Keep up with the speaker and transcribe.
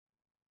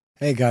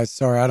Hey guys,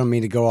 sorry, I don't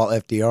mean to go all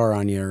FDR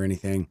on you or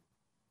anything,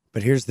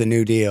 but here's the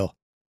new deal.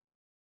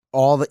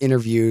 All the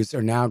interviews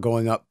are now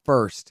going up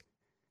first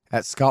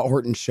at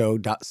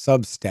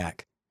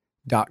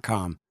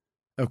scotthortonshow.substack.com.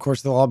 Of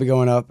course, they'll all be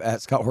going up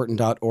at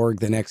scotthorton.org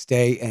the next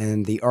day,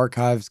 and the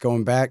archives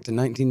going back to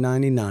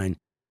 1999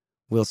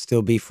 will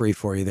still be free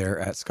for you there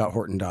at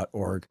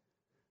scotthorton.org.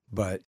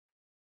 But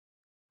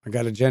I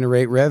got to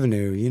generate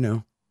revenue, you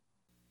know.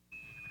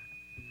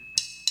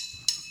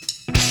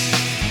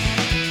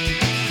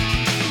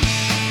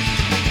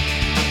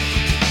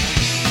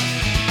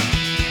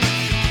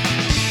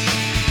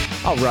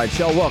 All right,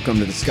 y'all, welcome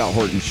to the Scott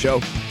Horton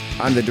Show.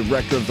 I'm the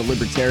director of the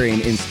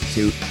Libertarian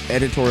Institute,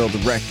 editorial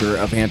director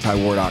of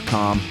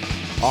antiwar.com,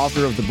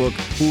 author of the book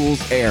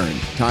Fool's Errand,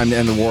 Time to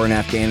End the War in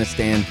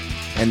Afghanistan,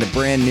 and the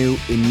brand new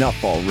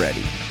Enough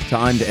Already,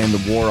 Time to End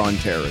the War on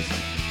Terrorism.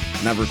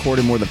 And I've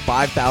recorded more than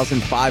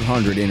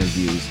 5,500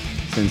 interviews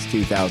since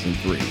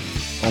 2003,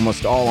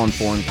 almost all on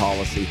foreign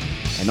policy,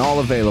 and all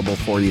available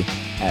for you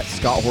at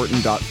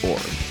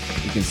scotthorton.org.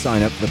 You can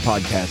sign up for the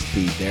podcast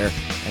feed there,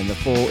 and the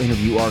full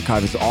interview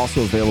archive is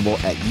also available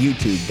at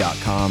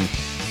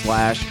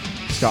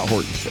youtube.com/Scott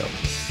Horton Show.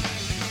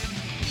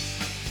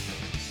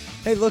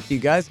 Hey, look, you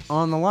guys,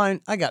 on the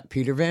line, I got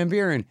Peter Van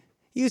Buren.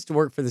 He used to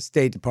work for the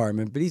State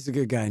Department, but he's a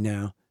good guy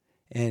now.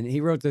 And he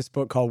wrote this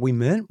book called We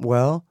Meant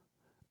Well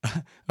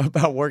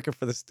about working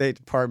for the State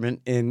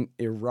Department in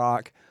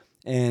Iraq,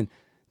 and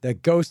the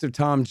ghost of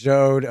Tom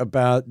Joad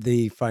about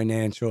the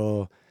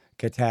financial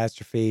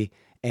catastrophe,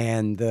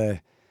 and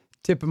the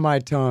tip of my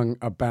tongue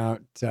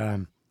about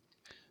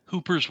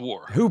Hooper's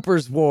War.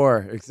 Hooper's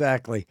War,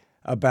 exactly.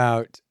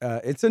 About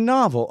it's a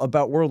novel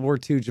about World War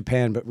II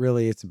Japan, but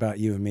really it's about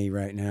you and me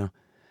right now.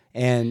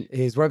 And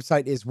his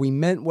website is We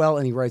Meant Well,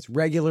 and he writes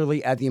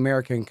regularly at the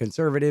American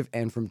Conservative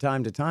and from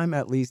time to time,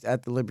 at least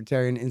at the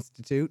Libertarian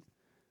Institute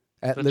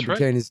at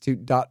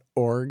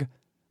libertarianinstitute.org.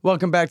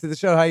 Welcome back to the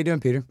show. How you doing,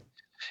 Peter?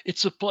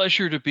 It's a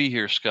pleasure to be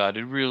here, Scott.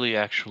 It really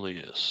actually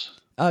is.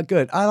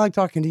 Good. I like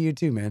talking to you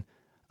too, man.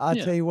 I'll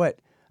tell you what.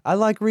 I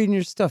like reading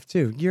your stuff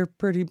too. You're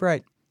pretty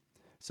bright.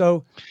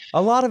 So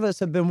a lot of us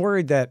have been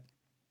worried that,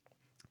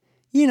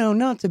 you know,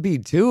 not to be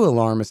too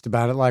alarmist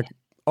about it, like,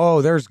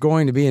 oh, there's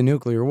going to be a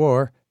nuclear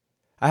war.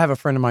 I have a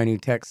friend of mine who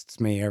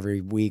texts me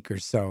every week or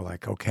so,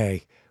 like,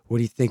 okay, what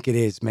do you think it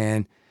is,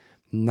 man?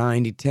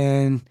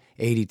 90-10,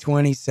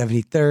 80-20,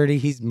 70-30.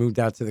 He's moved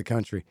out to the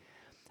country.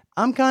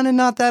 I'm kind of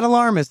not that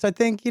alarmist. I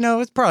think, you know,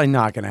 it's probably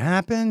not going to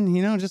happen.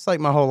 You know, just like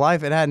my whole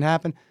life, it hadn't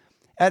happened.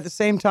 At the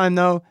same time,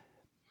 though,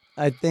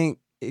 I think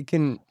it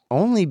can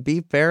only be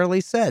fairly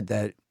said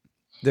that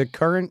the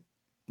current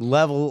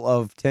level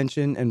of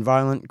tension and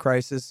violent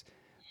crisis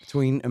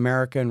between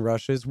America and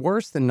Russia is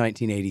worse than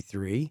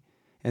 1983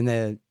 and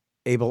the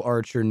Able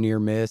Archer near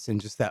miss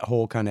and just that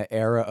whole kind of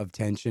era of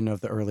tension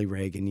of the early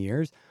Reagan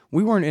years.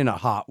 We weren't in a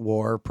hot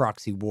war,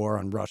 proxy war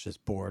on Russia's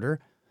border,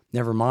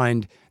 never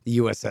mind the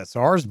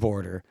USSR's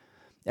border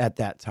at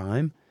that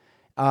time.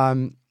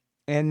 And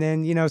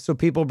then, you know, so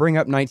people bring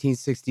up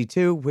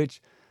 1962,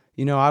 which,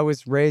 you know, I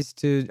was raised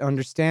to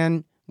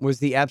understand was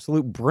the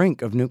absolute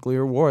brink of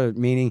nuclear war,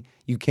 meaning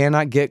you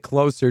cannot get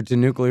closer to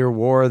nuclear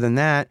war than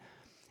that.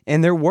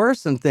 And there were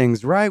some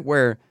things, right,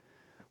 where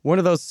one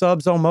of those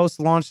subs almost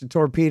launched a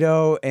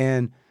torpedo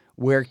and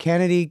where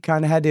Kennedy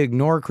kind of had to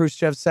ignore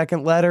Khrushchev's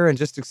second letter and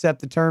just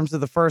accept the terms of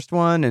the first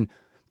one. And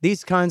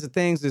these kinds of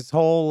things, this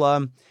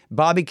whole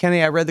Bobby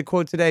Kennedy, I read the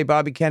quote today,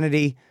 Bobby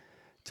Kennedy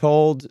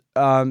told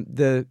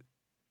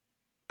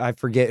I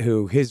forget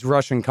who, his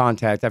Russian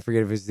contact, I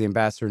forget if it was the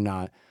ambassador or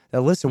not, that,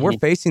 listen, we're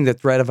facing the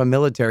threat of a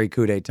military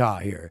coup d'etat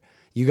here.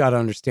 You got to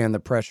understand the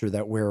pressure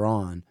that we're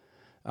on,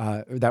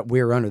 that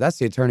we're under. That's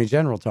the Attorney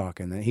General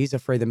talking, that he's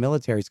afraid the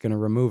military is going to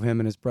remove him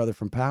and his brother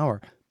from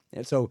power.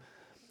 And so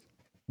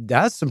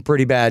that's some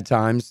pretty bad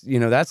times. You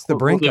know, that's the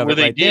brink of it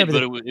right there.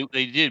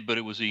 They did, but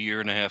it was a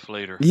year and a half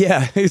later.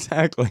 Yeah,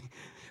 exactly.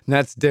 And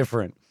that's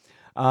different.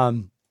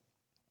 Had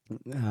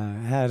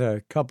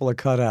a couple of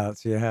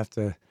cutouts. You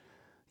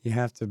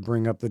have to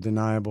bring up the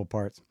deniable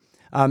parts.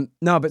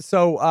 No, but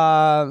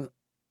so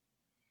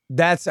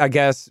that's, I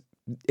guess,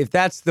 if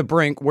that's the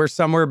brink, we're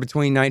somewhere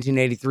between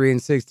 1983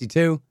 and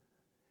 62.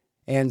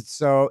 And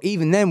so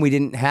even then we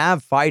didn't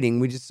have fighting.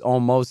 We just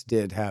almost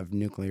did have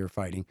nuclear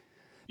fighting.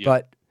 Yep.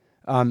 But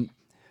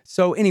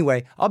so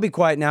anyway, I'll be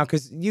quiet now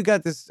because you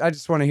got this. I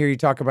just want to hear you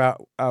talk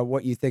about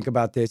what you think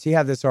about this. You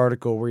have this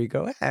article where you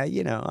go,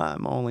 you know,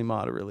 I'm only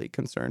moderately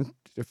concerned,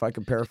 if I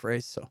could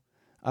paraphrase. So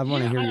I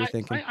want to hear your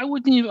thinking. I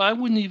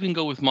wouldn't even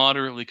go with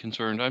moderately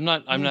concerned. I'm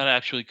not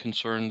actually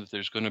concerned that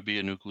there's going to be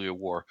a nuclear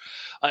war.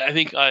 I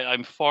think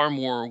I'm far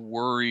more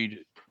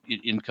worried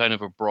in kind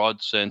of a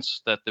broad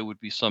sense that there would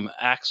be some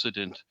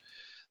accident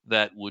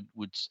that would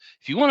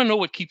if you want to know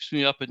what keeps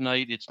me up at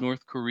night, it's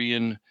North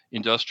Korean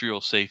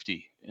industrial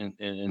safety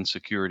and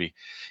security.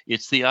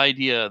 It's the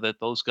idea that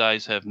those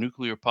guys have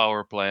nuclear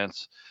power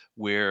plants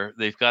where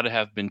they've got to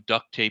have been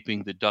duct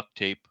taping the duct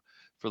tape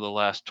for the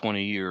last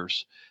 20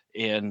 years.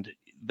 And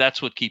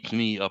that's what keeps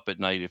me up at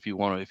night. If you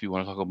want to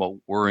talk about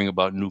worrying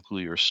about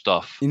nuclear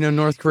stuff.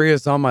 North Korea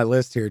is on my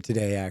list here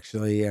today,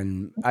 actually,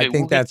 and I Okay,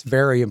 think that's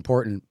very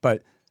important.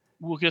 But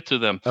we'll get to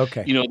them.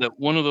 okay, That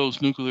one of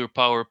those nuclear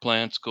power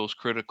plants goes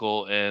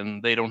critical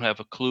and they don't have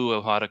a clue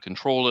of how to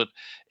control it,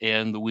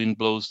 and the wind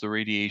blows the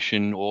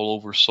radiation all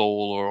over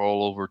Seoul or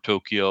all over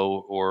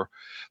Tokyo or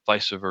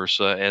vice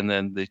versa, and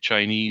then the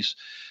Chinese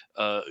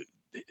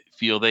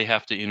feel they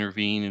have to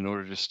intervene in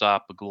order to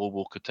stop a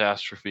global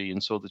catastrophe.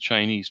 And so the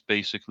Chinese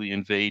basically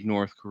invade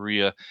North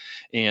Korea,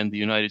 and the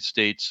United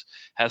States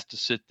has to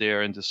sit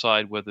there and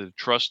decide whether to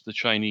trust the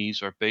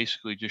Chinese are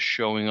basically just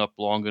showing up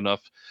long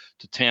enough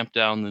to tamp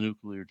down the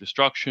nuclear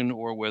destruction,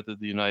 or whether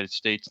the United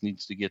States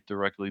needs to get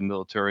directly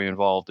military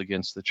involved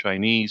against the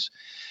Chinese.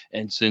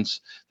 And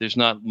since there's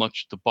not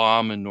much to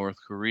bomb in North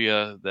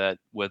Korea, that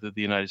whether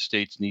the United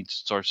States needs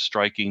to start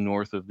striking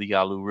north of the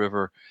Yalu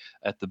River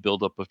at the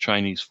buildup of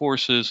Chinese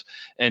forces,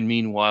 and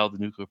meanwhile the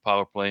nuclear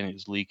power plant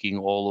is leaking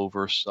all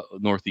over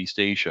Northeast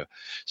Asia.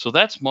 So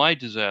that's my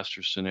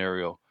disaster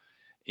scenario.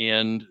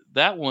 And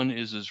that one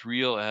is as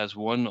real as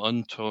one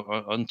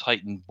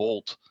untightened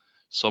bolt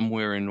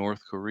somewhere in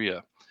North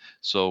Korea.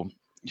 So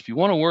if you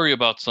want to worry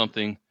about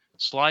something,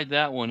 slide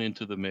that one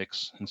into the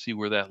mix and see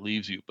where that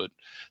leaves you. But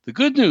the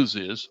good news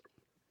is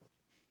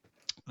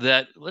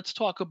that let's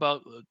talk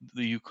about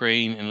the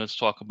Ukraine and let's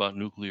talk about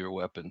nuclear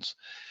weapons.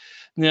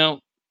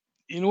 Now,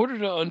 in order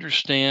to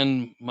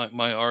understand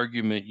my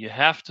argument, you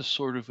have to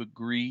sort of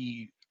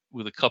agree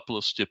with a couple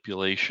of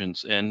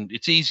stipulations. And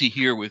it's easy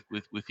here with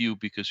you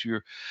because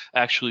you're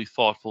actually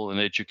thoughtful and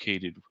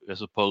educated,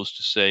 as opposed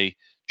to, say,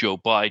 Joe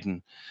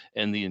Biden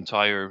and the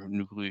entire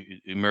nuclear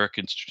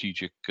American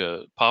strategic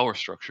power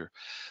structure.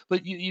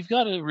 But you've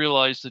got to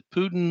realize that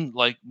Putin,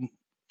 like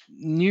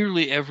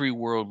nearly every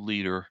world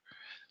leader,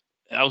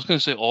 I was going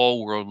to say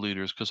all world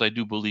leaders because I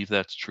do believe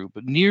that's true,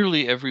 but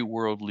nearly every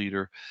world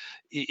leader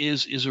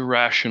is a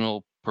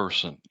rational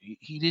person.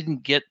 He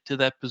didn't get to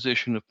that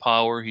position of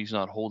power. He's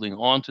not holding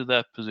on to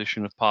that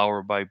position of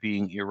power by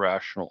being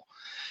irrational.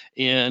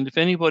 And if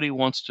anybody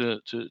wants to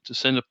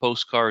send a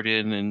postcard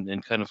in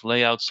and kind of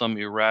lay out some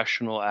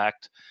irrational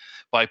act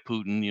by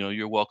Putin,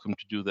 you're welcome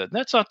to do that. And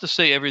that's not to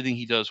say everything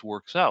he does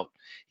works out.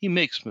 He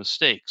makes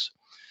mistakes,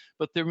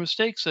 but they're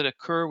mistakes that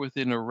occur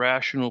within a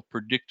rational,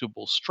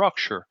 predictable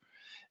structure.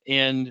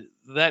 And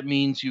that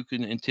means you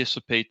can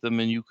anticipate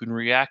them and you can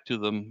react to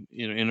them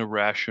in a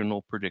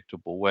rational,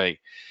 predictable way.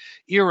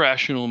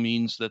 Irrational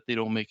means that they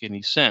don't make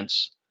any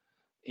sense,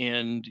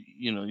 and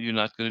you're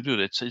not going to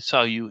do it. It's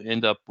how you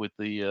end up with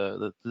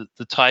the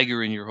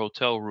tiger in your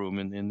hotel room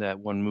in that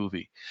one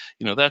movie.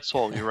 That's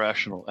all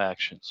irrational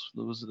actions.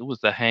 It was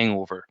The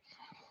Hangover.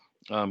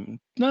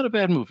 Not a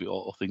bad movie,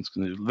 all things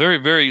considered. Very,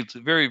 very,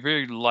 very,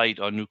 very light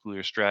on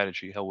nuclear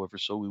strategy, however,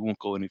 so we won't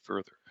go any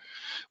further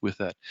with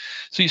that.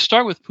 So you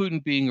start with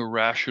Putin being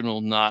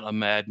irrational, not a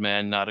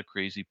madman, not a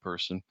crazy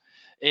person.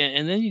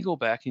 And then you go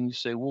back and you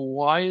say, well,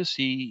 why is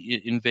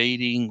he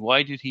invading?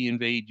 Why did he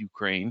invade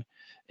Ukraine?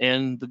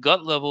 And the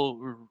gut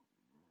level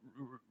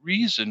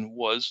reason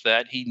was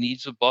that he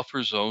needs a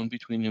buffer zone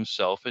between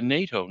himself and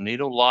NATO.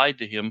 NATO lied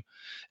to him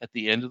at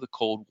the end of the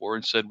Cold War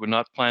and said, we're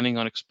not planning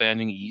on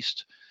expanding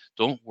east.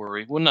 Don't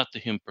worry. Well, not to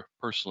him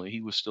personally. He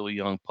was still a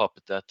young pup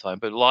at that time,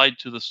 but lied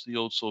to the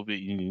old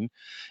Soviet Union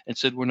and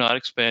said, we're not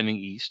expanding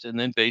east, and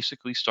then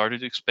basically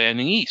started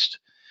expanding east.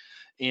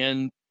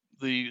 And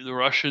the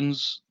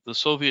Russians, the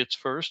Soviets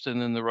first,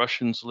 and then the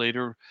Russians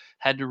later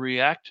had to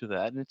react to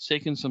that. And it's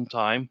taken some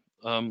time.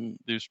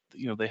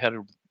 They had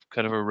a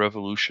kind of a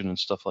revolution and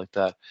stuff like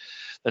that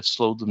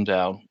slowed them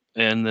down.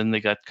 And then they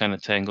got kind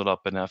of tangled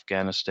up in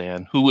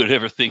Afghanistan. Who would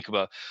ever think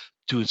about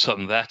doing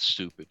something that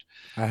stupid?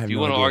 If you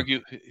want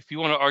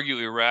to argue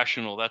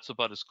irrational, that's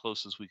about as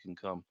close as we can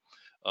come.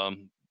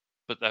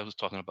 But I was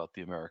talking about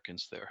the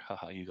Americans there.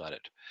 Haha, you got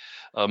it.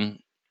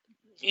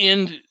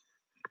 And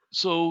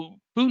so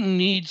Putin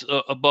needs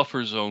a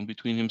buffer zone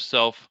between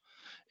himself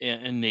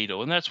and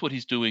NATO, and that's what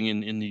he's doing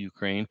in the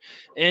Ukraine.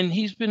 And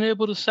he's been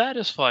able to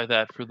satisfy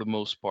that for the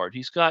most part.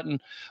 He's gotten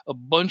a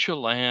bunch of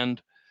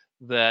land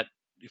that,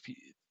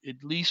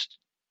 at least,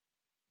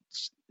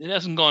 it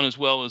hasn't gone as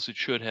well as it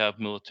should have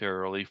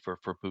militarily for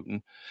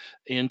Putin.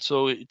 And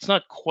so it's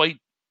not quite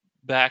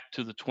back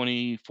to the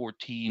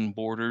 2014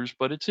 borders,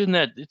 but it's going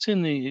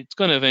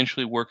to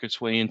eventually work its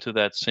way into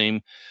that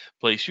same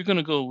place. You're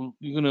going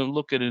to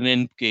look at an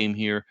end game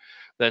here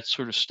that's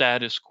sort of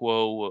status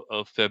quo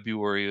of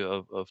February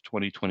of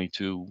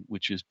 2022,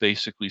 which is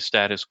basically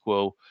status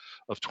quo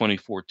of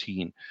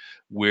 2014,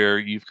 where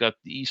you've got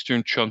the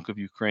eastern chunk of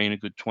Ukraine, a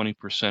good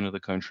 20% of the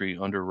country,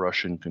 under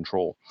Russian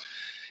control.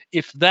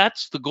 If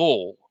that's the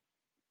goal,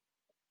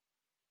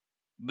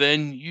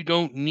 then you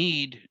don't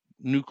need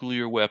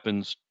nuclear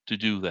weapons to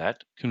do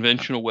that.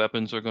 Conventional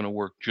weapons are going to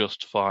work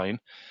just fine,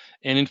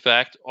 and in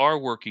fact are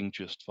working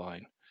just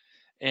fine.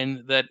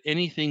 And that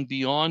anything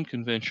beyond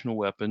conventional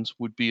weapons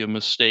would be a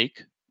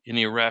mistake, an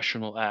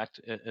irrational act,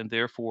 and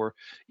therefore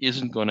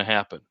isn't going to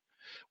happen.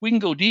 We can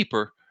go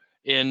deeper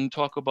and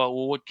talk about,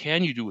 well, what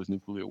can you do with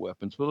nuclear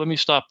weapons? But let me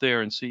stop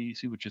there and see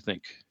what you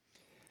think.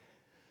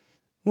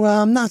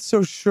 Well, I'm not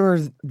so sure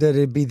that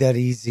it'd be that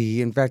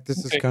easy. In fact, this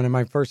is Okay, kind of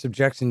my first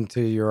objection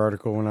to your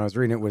article when I was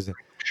reading it was I'm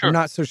sure.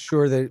 not so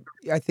sure that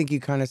I think you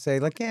kind of say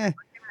like, yeah,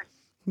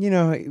 you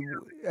know,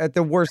 at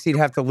the worst he'd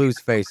have to lose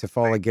face if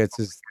all he gets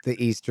is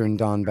the Eastern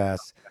Donbass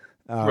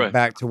Right.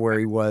 back to where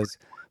he was.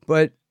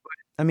 But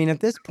I mean,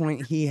 at this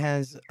point, he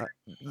has,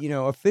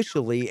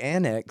 officially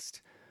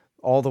annexed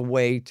all the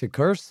way to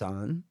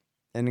Kherson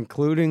and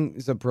including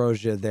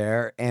Zaporozhye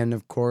there. And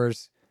of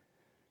course,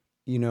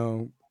 you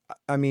know,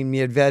 I mean,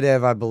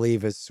 Medvedev, I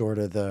believe, is sort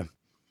of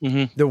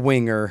Hmm. the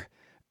winger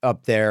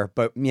up there,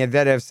 but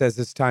Medvedev says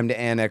it's time to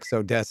annex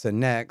Odessa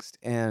next.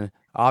 And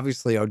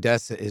obviously,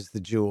 Odessa is the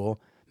jewel.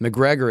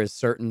 McGregor is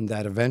certain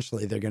that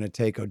eventually they're going to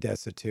take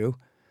Odessa too,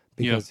 Yeah.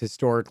 because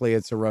historically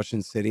it's a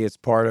Russian city. It's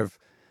part of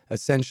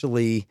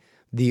essentially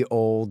the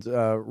old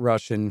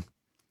Russian,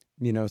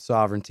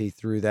 sovereignty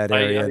through that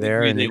I area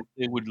there. agree. And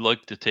They would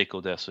like to take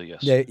Odessa.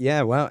 Yes.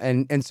 yeah, well,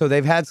 and so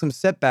they've had some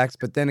setbacks,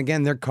 but then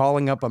again, they're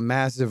calling up a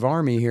massive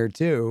army here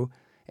too.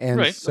 And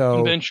Right. A so,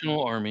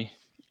 conventional army.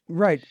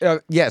 right,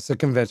 yes, a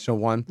conventional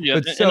one. Yeah,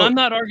 But and so, I'm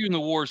not arguing the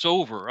war's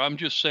over. I'm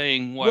just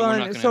saying why well, we're not and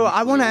going to have so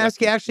I want nuclear to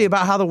ask you weapons. actually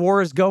about how the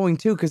war is going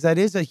too, because that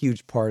is a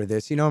huge part of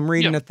this. I'm Yeah.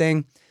 reading a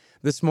thing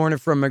this morning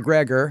from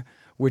McGregor,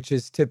 which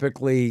is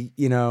typically,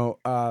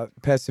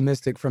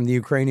 pessimistic from the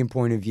Ukrainian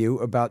point of view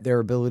about their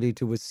ability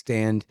to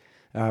withstand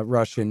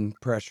Russian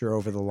pressure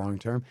over the long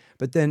term.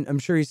 But then I'm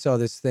sure you saw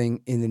this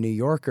thing in the New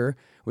Yorker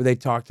where they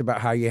talked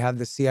about how you have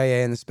the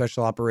CIA and the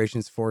Special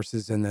Operations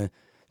Forces and the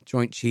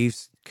Joint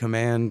Chiefs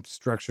Command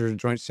Structure,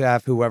 Joint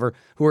Staff, whoever,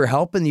 who are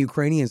helping the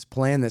Ukrainians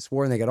plan this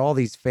war. And they got all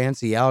these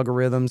fancy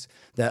algorithms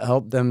that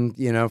help them,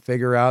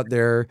 figure out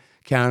their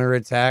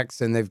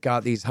counterattacks. And they've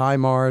got these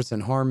HIMARS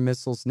and HARM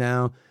missiles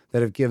now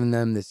that have given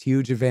them this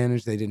huge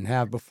advantage they didn't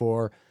have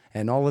before,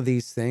 and all of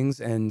these things.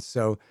 And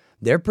so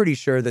they're pretty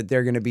sure that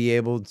they're going to be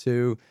able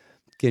to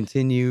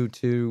continue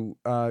to,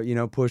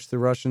 push the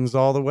Russians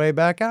all the way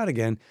back out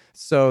again.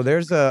 So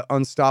there's a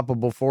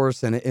unstoppable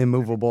force and an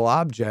immovable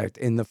object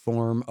in the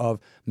form of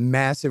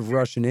massive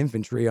Russian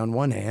infantry on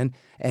one hand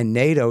and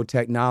NATO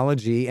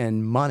technology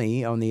and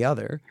money on the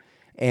other.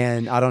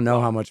 And I don't know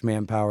Wow. how much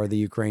manpower the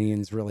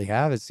Ukrainians really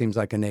have. It seems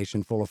like a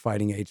nation full of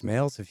fighting age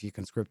males if you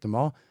conscript them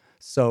all.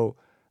 So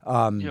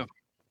Yeah.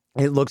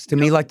 it looks to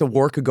Yeah. me like the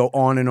war could go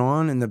on,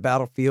 and the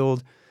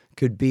battlefield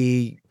could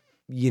be,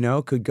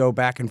 could go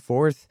back and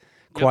forth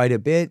Yep. quite a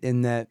bit.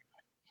 In that,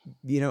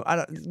 I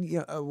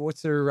don't,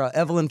 what's her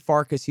Evelyn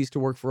Farkas used to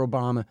work for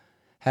Obama,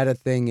 had a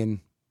thing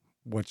in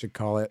what you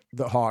call it,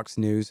 the Hawks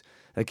News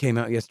that came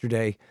out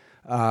yesterday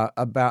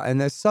about, and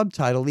the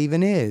subtitle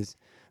even is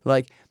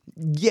like,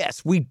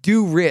 yes, we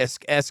do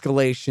risk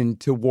escalation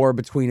to war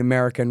between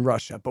America and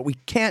Russia, but we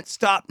can't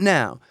stop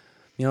now.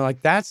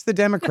 Like that's the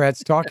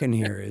Democrats talking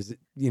here is,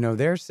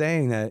 they're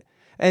saying that.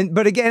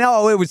 But again,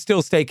 it would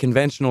still stay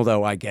conventional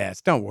though, I guess.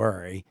 Don't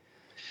worry.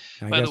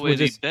 I By the guess we'll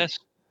way, just,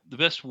 the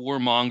best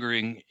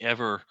warmongering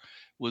ever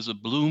was a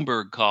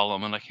Bloomberg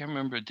column, and I can't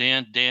remember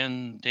Dan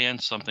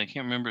something. I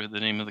can't remember the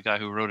name of the guy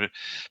who wrote it,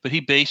 but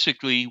he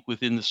basically,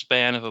 within the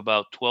span of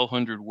about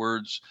 1,200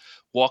 words,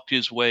 walked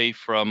his way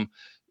from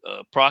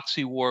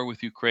proxy war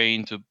with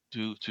Ukraine to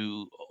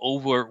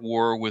overt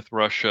war with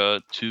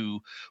Russia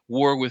to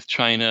war with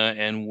China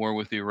and war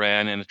with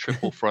Iran and a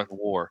triple front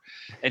war.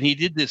 And he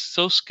did this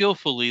so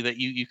skillfully that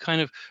you kind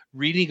of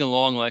reading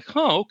along like,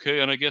 huh, okay,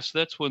 and I guess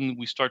that's when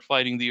we start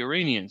fighting the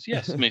Iranians.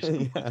 Yes, makes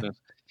complete yeah. sense.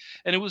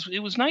 And it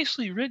was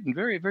nicely written,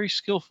 very very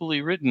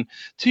skillfully written,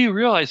 till you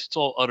realize it's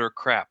all utter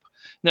crap.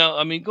 Now,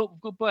 I mean, go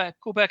back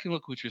and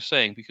look what you're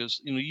saying,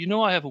 because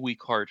I have a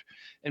weak heart,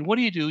 and what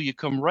do? You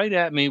come right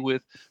at me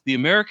with the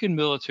American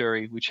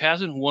military, which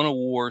hasn't won a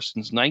war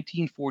since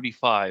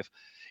 1945,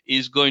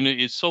 is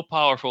so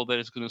powerful that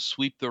it's going to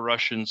sweep the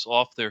Russians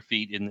off their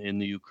feet in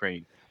the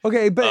Ukraine.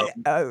 Okay, but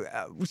Um,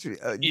 you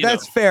know,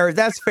 that's fair.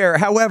 That's fair.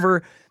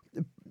 However,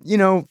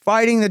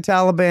 fighting the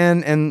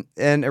Taliban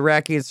and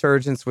Iraqi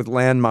insurgents with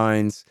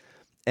landmines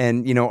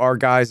and, our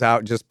guys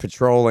out just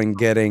patrolling,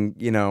 getting,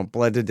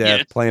 bled to yeah,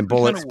 death, it's a playing different kind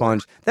bullet of war.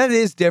 sponge. That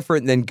is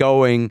different than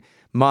going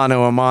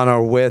mano a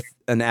mano with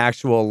an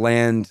actual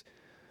land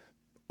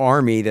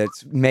army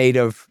that's made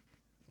of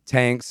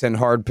tanks and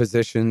hard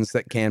positions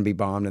that can be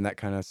bombed and that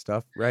kind of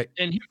stuff, right?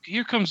 And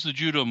here comes the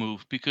judo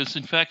move, because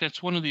in fact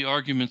that's one of the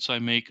arguments I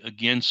make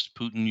against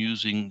Putin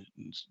using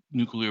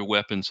nuclear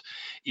weapons,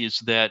 is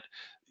that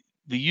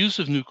the use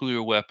of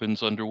nuclear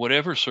weapons under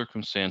whatever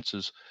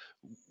circumstances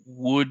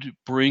would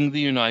bring the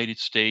United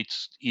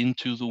States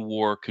into the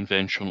war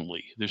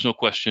conventionally. There's no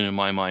question in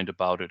my mind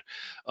about it.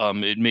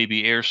 It may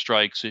be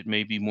airstrikes, it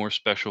may be more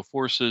special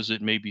forces,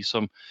 it may be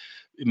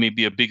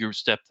a bigger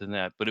step than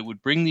that, but it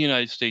would bring the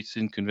United States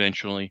in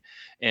conventionally.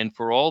 And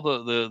for all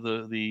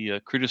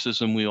the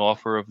criticism we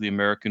offer of the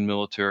American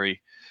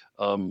military,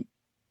 um,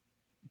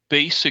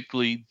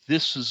 basically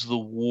this is the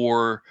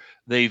war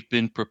they've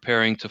been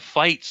preparing to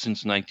fight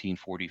since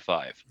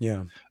 1945.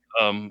 Yeah.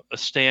 A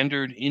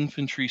standard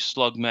infantry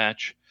slug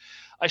match.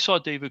 I saw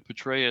David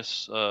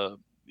Petraeus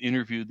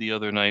interviewed the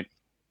other night,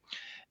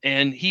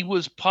 and he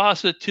was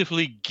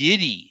positively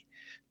giddy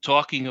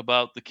talking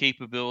about the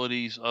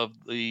capabilities of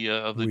the We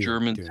are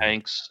German doomed.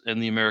 tanks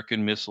and the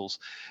American missiles,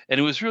 and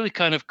it was really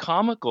kind of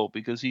comical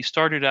because he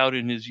started out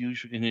in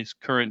his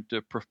current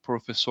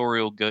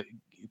professorial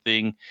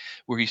thing,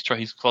 where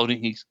he's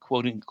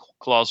quoting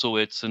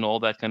Clausewitz and all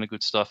that kind of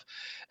good stuff,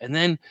 and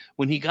then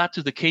when he got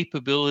to the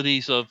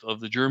capabilities of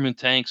the German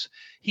tanks,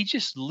 he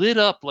just lit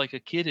up like a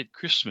kid at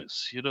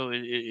Christmas.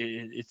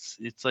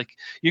 It's like,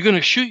 you're going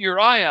to shoot your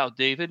eye out,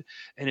 David,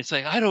 and it's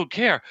like, I don't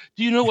care.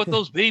 Do you know what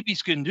those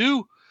babies can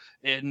do?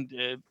 And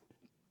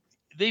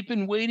they've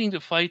been waiting to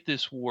fight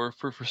this war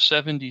for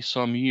 70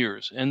 some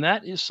years. And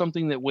that is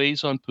something that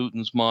weighs on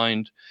Putin's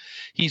mind.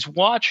 He's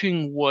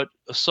watching what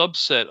a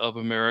subset of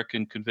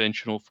American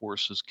conventional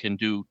forces can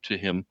do to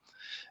him.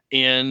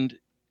 And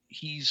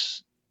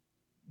he's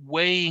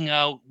weighing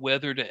out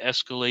whether to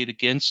escalate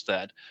against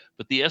that.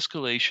 But the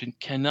escalation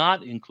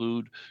cannot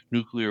include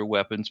nuclear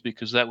weapons,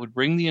 because that would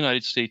bring the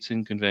United States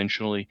in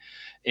conventionally.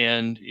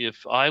 And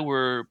if I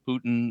were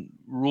Putin,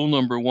 rule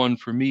number one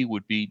for me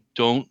would be,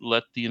 don't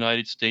let the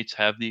United States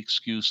have the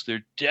excuse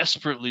they're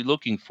desperately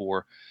looking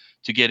for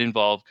to get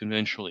involved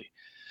conventionally.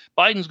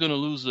 Biden's going to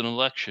lose an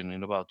election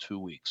in about 2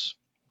 weeks.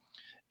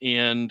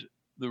 And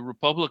the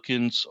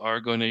Republicans are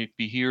going to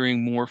be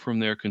hearing more from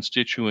their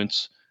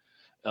constituents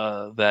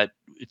that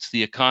it's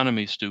the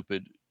economy,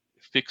 stupid.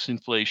 Fix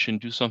inflation,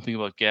 do something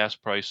about gas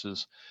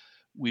prices.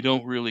 We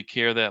don't really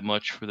care that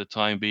much for the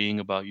time being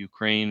about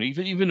Ukraine,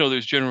 even though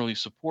there's generally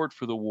support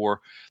for the war.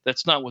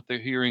 That's not what they're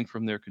hearing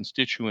from their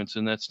constituents,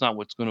 and that's not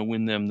what's going to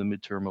win them the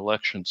midterm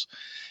elections.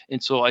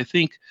 And so I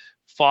think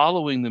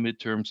following the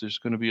midterms, there's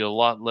going to be a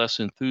lot less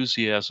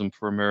enthusiasm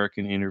for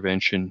American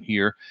intervention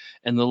here.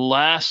 And the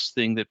last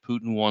thing that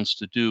Putin wants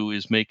to do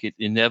is make it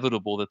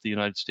inevitable that the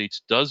United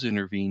States does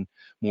intervene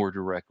more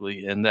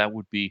directly, and that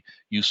would be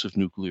use of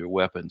nuclear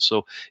weapons.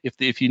 So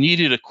if you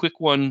needed a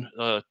quick one,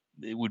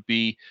 it would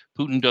be,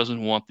 Putin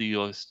doesn't want the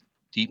U.S.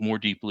 more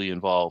deeply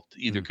involved,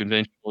 either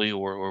conventionally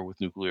or with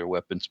nuclear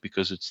weapons,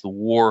 because it's the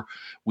war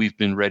we've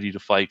been ready to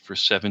fight for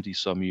 70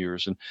 some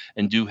years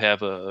and do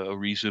have a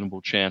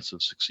reasonable chance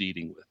of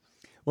succeeding with.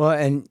 Well,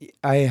 and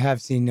I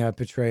have seen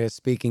Petraeus,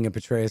 speaking of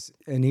Petraeus,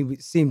 and he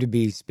seemed to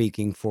be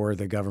speaking for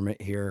the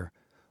government here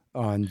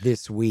on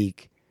this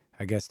week,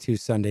 I guess 2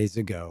 Sundays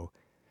ago.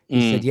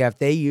 He said, yeah, if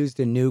they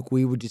used a nuke,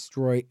 we would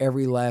destroy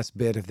every last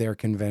bit of their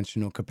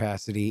conventional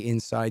capacity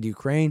inside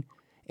Ukraine,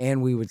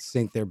 and we would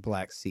sink their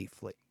Black Sea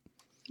fleet.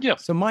 Yeah.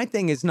 So my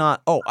thing is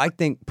not, I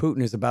think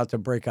Putin is about to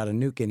break out a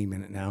nuke any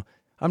minute now.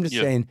 I'm just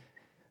saying,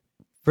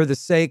 for the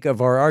sake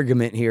of our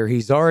argument here,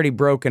 he's already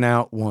broken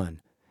out one.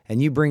 And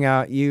you bring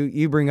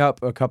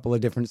up a couple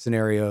of different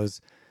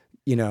scenarios,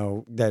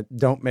 that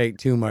don't make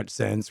too much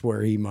sense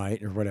where he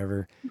might or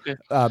whatever. Okay.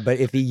 But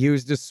if he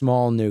used a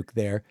small nuke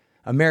there,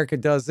 America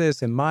does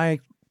this. And my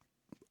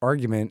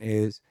argument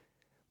is,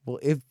 well,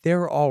 if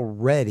they're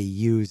already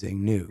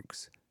using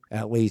nukes,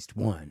 at least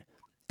one,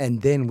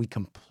 and then we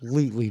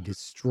completely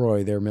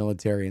destroy their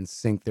military and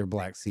sink their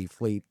Black Sea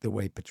fleet the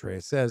way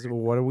Petraeus says, well,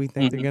 what do we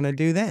think they're going to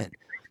do then?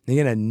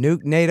 They're going to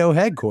nuke NATO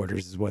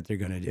headquarters is what they're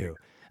going to do.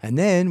 And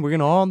then we're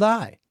going to all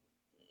die.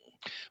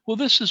 Well,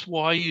 this is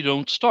why you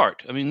don't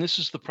start. I mean, this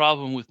is the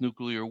problem with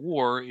nuclear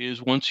war,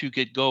 is once you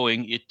get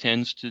going, it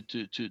tends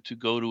to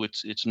go to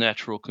its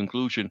natural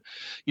conclusion.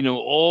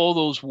 All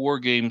those war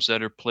games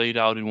that are played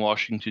out in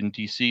Washington,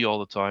 D.C. all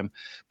the time,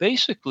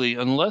 basically,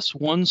 unless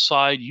one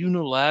side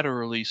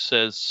unilaterally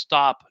says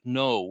stop,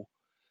 no,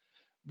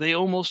 they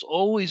almost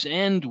always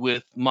end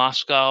with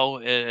Moscow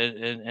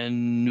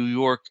and New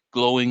York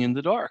glowing in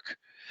the dark.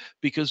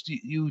 Because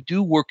you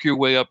do work your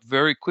way up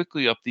very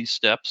quickly up these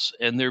steps,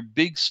 and they're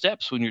big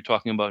steps when you're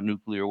talking about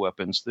nuclear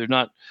weapons. They're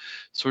not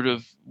sort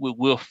of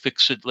we'll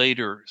fix it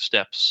later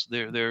steps.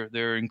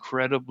 They're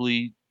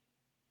incredibly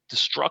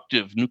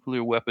destructive.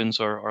 Nuclear weapons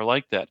are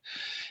like that,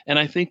 and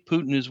I think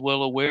Putin is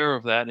well aware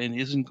of that and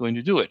isn't going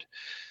to do it.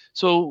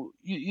 So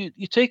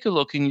you take a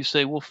look and you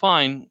say, well,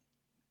 fine.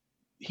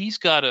 He's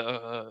got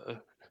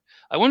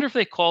I wonder if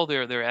they call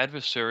their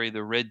adversary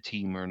the red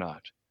team or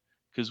not.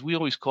 Because we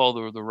always call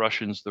the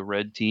Russians the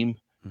red team,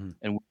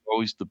 and we're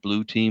always the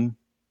blue team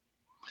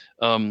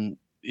in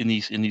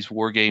these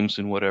war games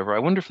and whatever. I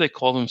wonder if they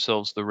call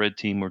themselves the red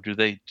team, or do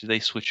they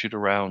switch it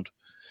around,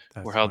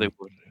 or how they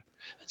would.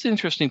 That's an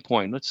interesting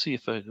point. Let's see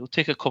if we'll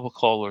take a couple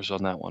callers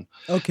on that one.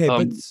 Okay,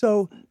 but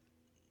so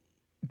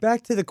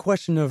back to the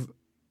question of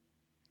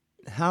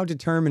how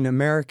determined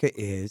America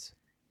is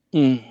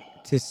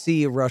to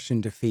see a Russian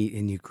defeat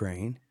in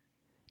Ukraine.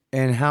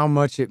 And how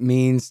much it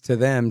means to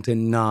them to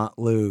not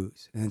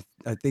lose. And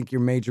I think your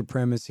major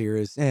premise here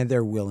is,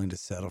 they're willing to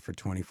settle for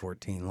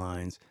 2014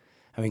 lines.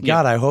 I mean,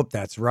 God, I hope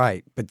that's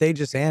right. But they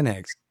just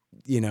annexed,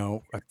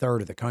 a third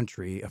of the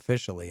country,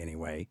 officially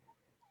anyway.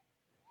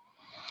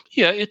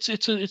 Yeah, it's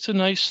a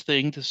nice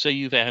thing to say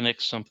you've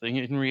annexed something.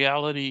 In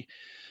reality,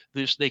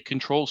 they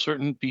control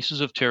certain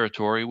pieces of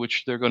territory,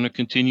 which they're going to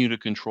continue to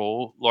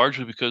control,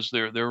 largely because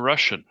they're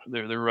Russian.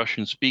 They're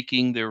Russian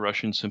speaking. They're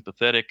Russian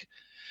sympathetic.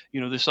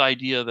 This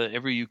idea that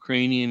every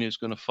Ukrainian is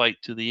going to fight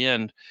to the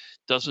end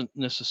doesn't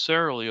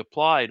necessarily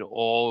apply to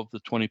all of the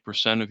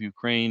 20% of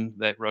Ukraine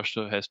that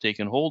Russia has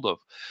taken hold of.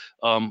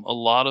 A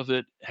lot of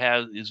it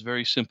is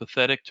very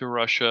sympathetic to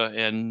Russia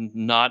and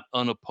not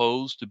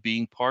unopposed to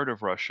being part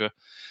of Russia.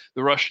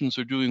 The Russians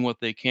are doing what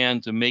they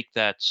can to make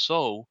that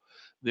so.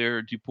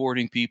 They're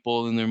deporting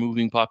people and they're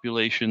moving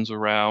populations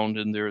around,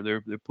 and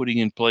they're putting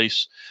in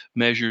place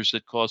measures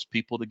that cause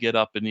people to get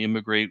up and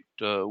immigrate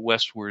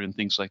westward and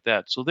things like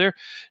that. So they're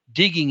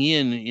digging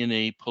in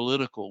a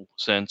political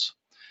sense.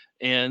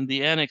 And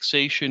the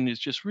annexation is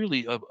just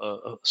really a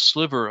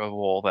sliver of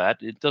all that.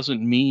 It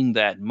doesn't mean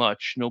that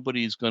much.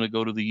 Nobody's going to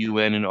go to the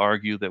UN and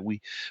argue that we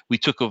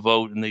took a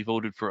vote and they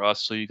voted for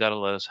us, so you got to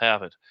let us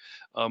have it.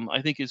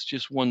 I think it's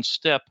just one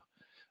step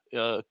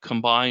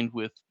combined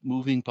with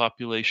moving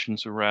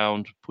populations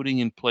around, putting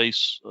in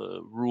place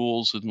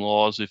rules and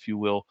laws, if you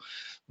will,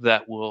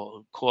 that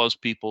will cause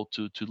people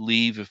to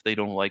leave if they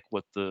don't like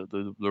what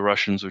the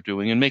Russians are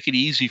doing, and make it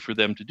easy for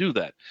them to do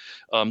that.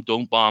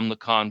 Don't bomb the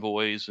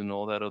convoys and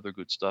all that other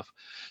good stuff.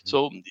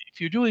 So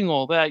if you're doing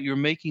all that, you're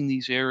making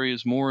these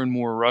areas more and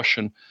more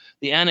Russian.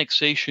 The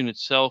annexation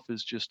itself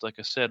is just, like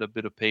I said, a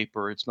bit of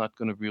paper. It's not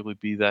going to really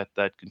be that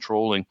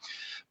controlling.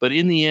 But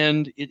in the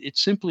end, it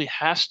simply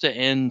has to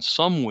end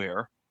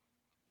somewhere.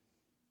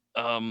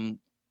 And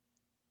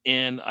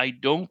I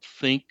don't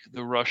think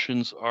the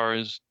Russians are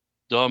as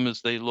dumb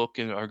as they look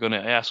and are going to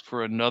ask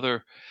for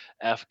another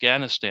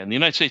Afghanistan. The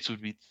United States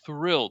would be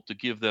thrilled to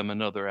give them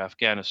another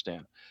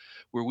Afghanistan,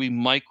 where we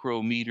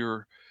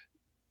micrometer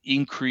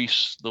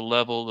increase the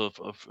level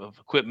of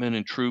equipment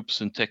and troops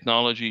and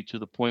technology to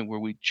the point where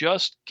we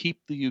just keep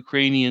the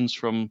Ukrainians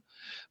from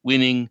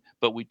winning,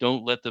 but we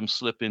don't let them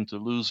slip into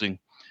losing.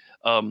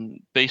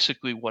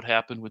 Basically what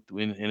happened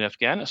in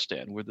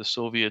Afghanistan, where the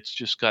Soviets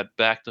just got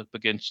backed up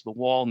against the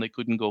wall and they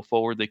couldn't go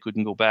forward, they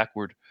couldn't go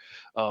backward,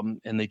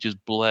 and they just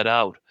bled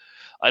out.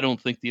 I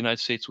don't think the United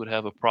States would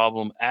have a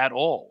problem at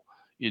all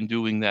in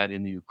doing that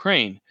in the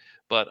Ukraine,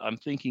 but I'm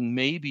thinking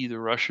maybe the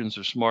Russians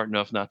are smart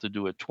enough not to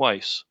do it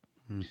twice.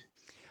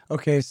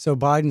 Okay, so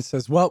Biden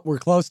says, well, we're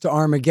close to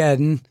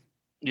Armageddon.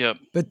 Yeah.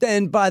 But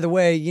then, by the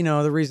way,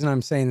 the reason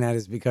I'm saying that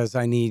is because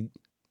I need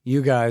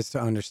you guys to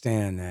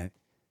understand that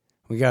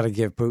we got to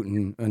give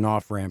Putin an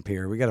off-ramp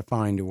here. We got to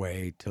find a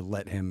way to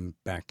let him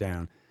back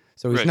down.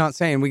 So he's not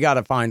saying we got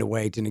to find a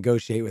way to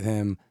negotiate with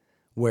him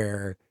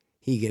where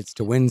he gets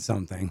to win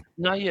something.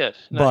 Not yet.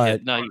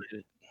 Not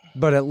yet.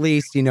 But at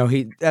least,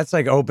 that's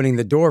like opening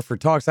the door for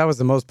talks. That was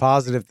the most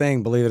positive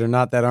thing, believe it or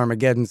not, that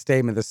Armageddon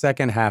statement. The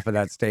second half of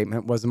that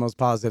statement was the most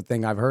positive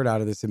thing I've heard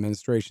out of this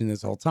administration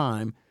this whole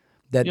time,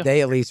 that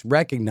they at least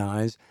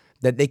recognize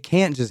that they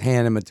can't just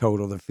hand him a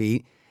total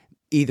defeat.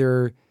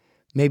 Either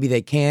maybe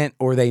they can't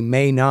or they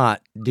may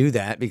not do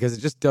that because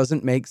it just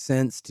doesn't make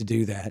sense to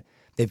do that.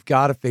 They've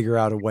got to figure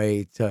out a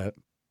way to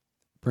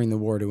bring the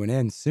war to an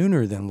end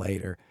sooner than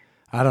later.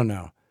 I don't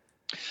know.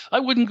 I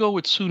wouldn't go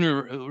with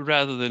sooner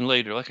rather than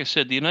later. Like I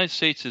said, the United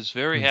States is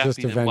very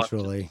happy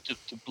eventually to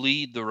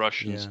bleed the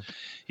Russians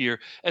here,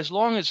 as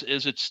long as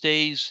it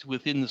stays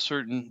within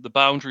the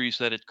boundaries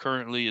that it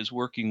currently is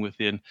working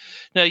within.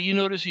 Now, you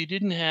notice you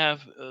didn't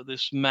have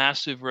this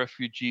massive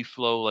refugee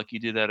flow like you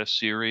did out of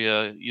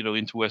Syria,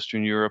 into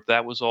Western Europe.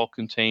 That was all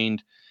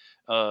contained.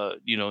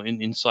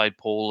 Inside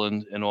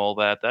Poland and all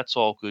that. That's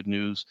all good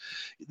news.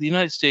 The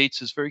United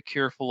States is very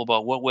careful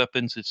about what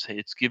weapons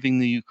it's giving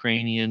the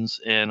Ukrainians,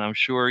 and I'm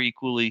sure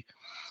equally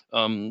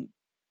calm.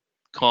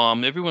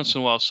 Every once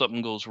in a while,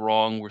 something goes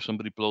wrong where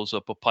somebody blows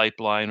up a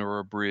pipeline or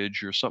a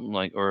bridge or something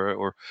like,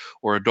 or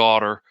a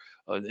daughter.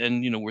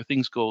 And where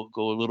things go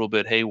a little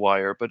bit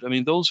haywire. But I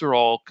mean, those are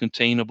all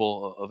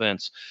containable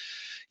events.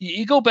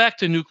 You go back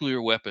to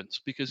nuclear weapons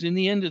because in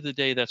the end of the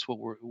day, that's what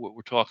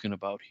we're talking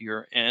about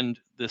here. And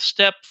the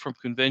step from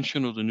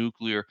conventional to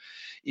nuclear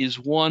is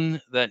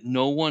one that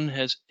no one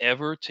has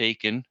ever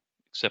taken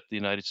except the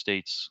United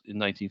States in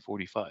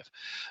 1945.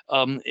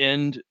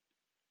 And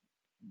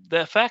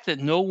the fact that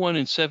no one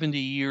in 70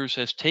 years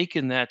has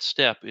taken that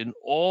step in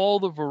all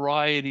the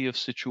variety of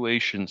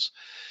situations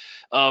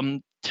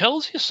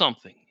tells you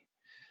something.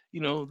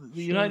 The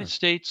United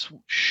States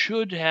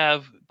should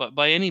have,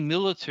 by any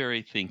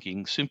military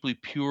thinking, simply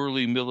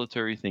purely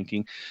military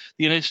thinking,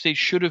 the United States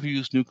should have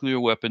used nuclear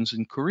weapons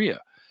in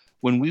Korea.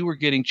 When we were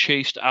getting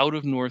chased out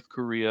of North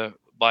Korea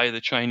by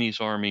the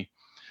Chinese army,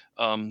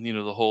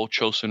 the whole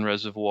Chosin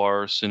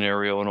Reservoir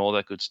scenario and all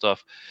that good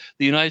stuff,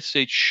 the United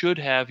States should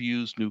have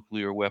used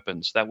nuclear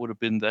weapons.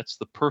 That's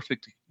the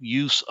perfect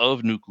use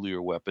of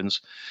nuclear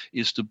weapons,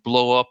 is to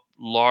blow up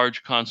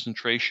large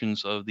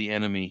concentrations of the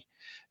enemy.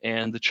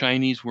 And the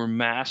Chinese were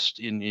massed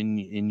in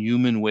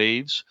human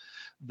waves.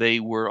 They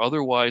were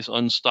otherwise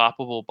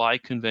unstoppable by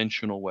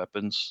conventional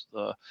weapons.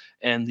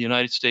 And the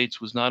United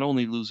States was not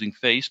only losing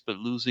face, but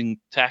losing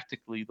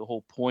tactically the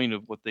whole point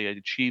of what they had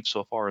achieved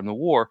so far in the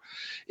war.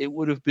 It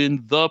would have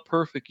been the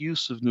perfect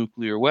use of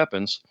nuclear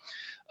weapons.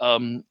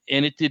 and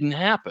it didn't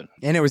happen.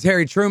 And it was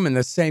Harry Truman,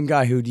 the same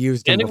guy who'd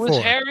used him before. And it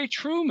was Harry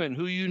Truman,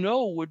 who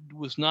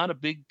was not a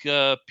big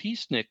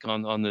peacenik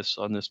on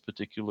this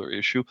particular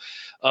issue,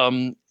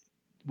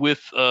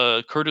 with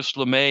Curtis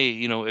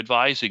LeMay,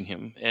 advising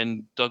him,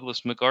 and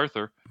Douglas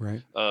MacArthur,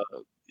 right,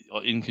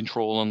 in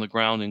control on the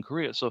ground in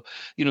Korea. So,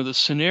 the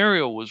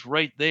scenario was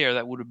right there.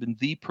 That would have been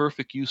the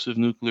perfect use of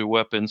nuclear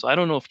weapons. I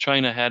don't know if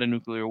China had a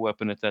nuclear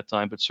weapon at that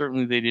time, but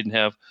certainly they didn't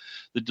have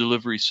the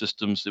delivery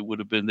systems. They would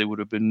have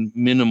been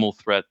minimal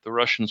threat. The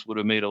Russians would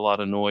have made a lot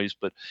of noise,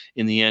 but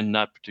in the end,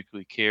 not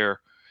particularly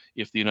care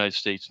if the United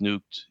States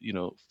nuked,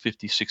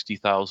 50,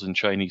 60,000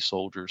 Chinese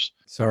soldiers.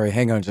 Sorry,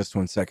 hang on just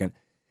one second.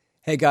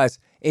 Hey guys,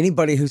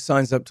 anybody who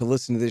signs up to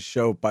listen to this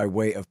show by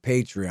way of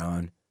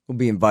Patreon will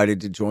be invited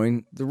to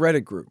join the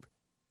Reddit group.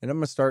 And I'm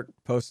going to start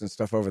posting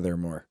stuff over there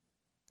more.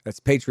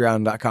 That's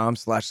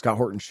patreon.com/Scott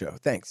Horton Show.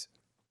 Thanks.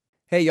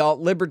 Hey y'all,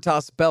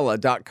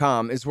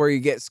 LibertasBella.com is where you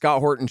get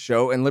Scott Horton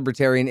Show and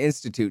Libertarian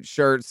Institute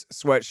shirts,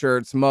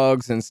 sweatshirts,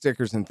 mugs, and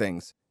stickers and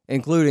things,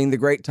 including the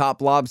great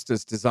Top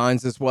Lobsters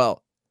designs as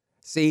well.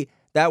 See,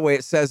 that way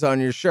it says on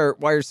your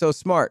shirt why you're so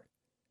smart.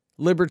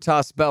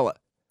 Libertas Bella,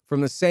 from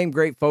the same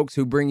great folks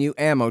who bring you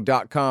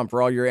ammo.com for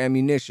all your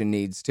ammunition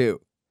needs too.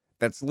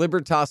 That's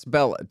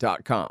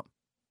libertasbella.com.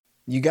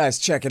 You guys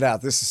check it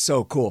out. This is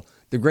so cool.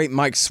 The great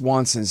Mike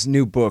Swanson's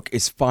new book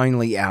is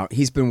finally out.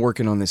 He's been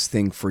working on this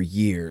thing for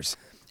years.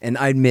 And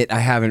I admit I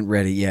haven't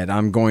read it yet.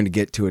 I'm going to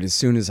get to it as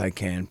soon as I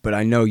can, but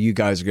I know you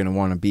guys are going to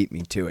want to beat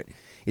me to it.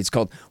 It's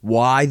called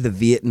Why the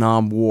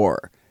Vietnam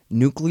War: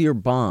 Nuclear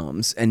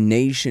Bombs and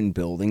Nation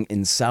Building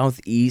in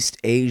Southeast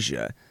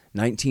Asia,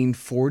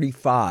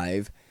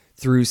 1945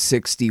 through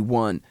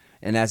 61.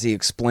 And as he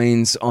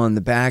explains on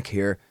the back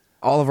here,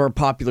 all of our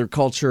popular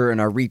culture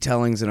and our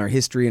retellings and our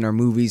history and our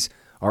movies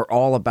are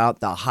all about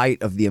the height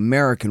of the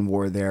American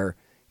war there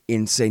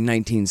in, say,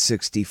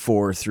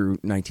 1964 through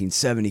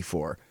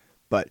 1974.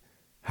 But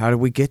how did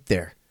we get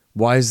there?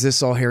 Why is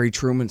this all Harry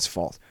Truman's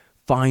fault?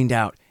 Find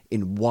out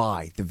in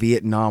Why the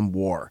Vietnam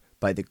War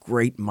by the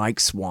great Mike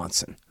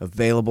Swanson.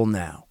 Available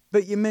now.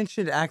 But you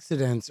mentioned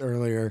accidents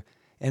earlier,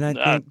 and I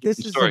think this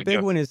is the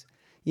big one is,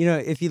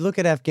 if you look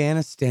at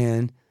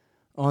Afghanistan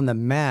on the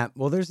map,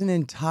 well, there's an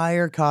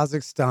entire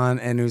Kazakhstan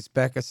and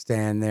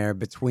Uzbekistan there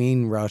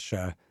between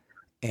Russia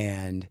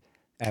and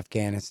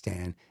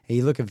Afghanistan. And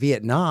you look at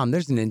Vietnam,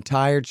 there's an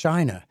entire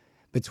China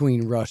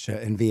between Russia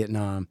and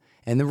Vietnam.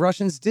 And the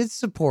Russians did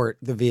support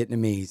the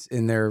Vietnamese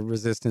in their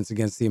resistance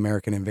against the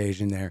American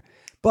invasion there.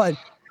 But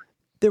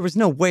there was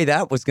no way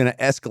that was going to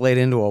escalate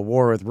into a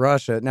war with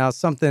Russia. Now,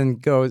 something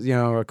goes,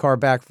 a car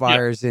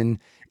backfires in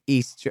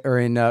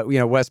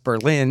West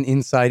Berlin,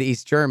 inside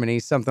East Germany,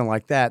 something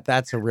like that.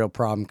 That's a real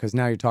problem because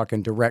now you're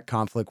talking direct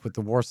conflict with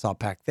the Warsaw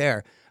Pact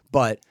there.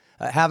 But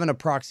having a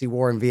proxy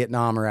war in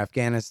Vietnam or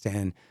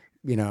Afghanistan,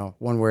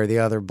 one way or the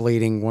other,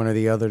 bleeding one or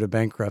the other to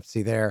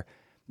bankruptcy there,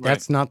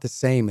 that's not the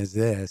same as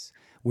this,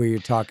 where you're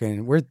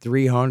talking, we're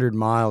 300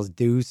 miles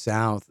due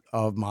south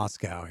of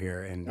Moscow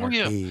here in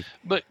Kyiv.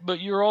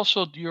 But you're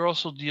also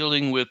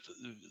dealing with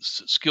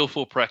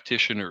skillful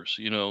practitioners,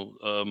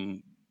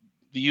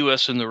 the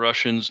U.S. and the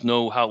Russians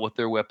know what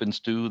their weapons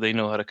do. They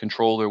know how to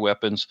control their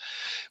weapons.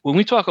 When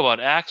we talk about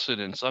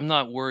accidents, I'm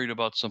not worried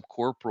about some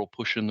corporal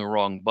pushing the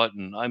wrong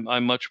button.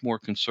 I'm much more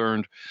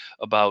concerned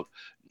about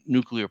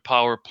nuclear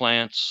power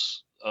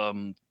plants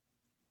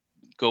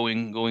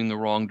going the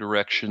wrong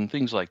direction,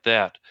 things like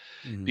that.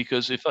 Mm-hmm.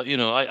 Because if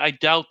I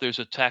doubt there's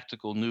a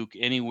tactical nuke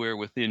anywhere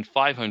within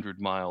 500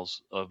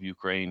 miles of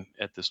Ukraine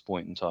at this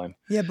point in time.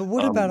 Yeah, but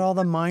what about all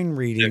the mind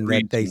reading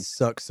that they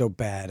suck so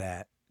bad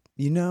at?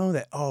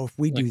 That, if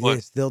we do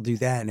this, they'll do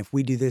that. And if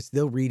we do this,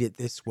 they'll read it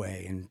this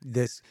way. And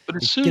this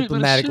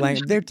diplomatic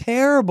language. They're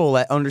terrible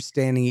at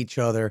understanding each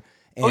other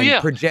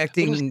and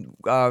projecting,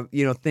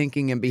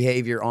 thinking and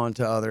behavior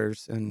onto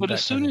others. But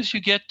as soon as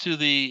you get to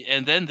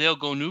and then they'll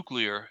go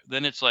nuclear,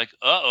 then it's like,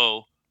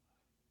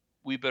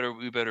 we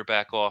better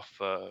back off,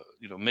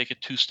 make it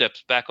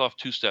back off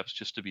 2 steps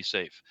just to be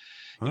safe.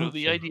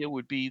 The idea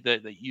would be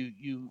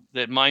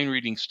that mind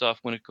reading stuff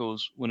when it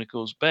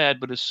goes bad,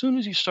 but as soon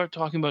as you start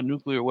talking about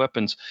nuclear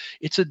weapons,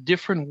 it's a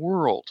different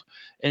world.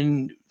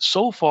 And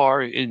so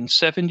far in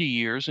 70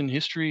 years in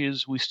history,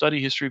 we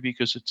study history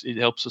because it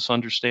helps us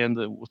understand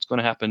what's going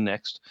to happen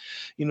next.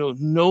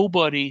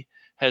 Nobody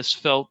has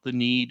felt the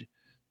need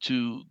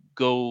to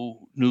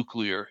go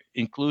nuclear,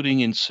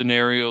 including in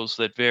scenarios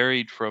that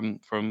varied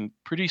from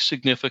pretty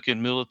significant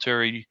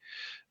military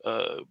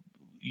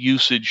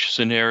usage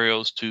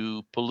scenarios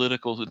to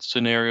political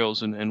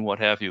scenarios and what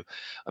have you.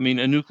 I mean,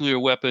 a nuclear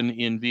weapon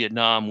in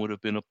Vietnam would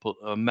have been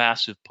a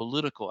massive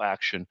political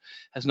action.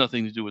 Has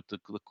nothing to do with the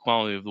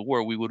quality of the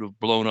war. We would have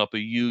blown up a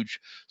huge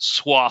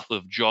swath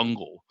of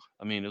jungle.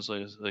 I mean, it's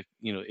like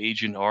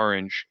Agent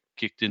Orange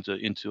kicked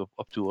into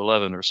up to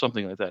 11 or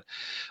something like that.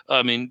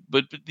 I mean,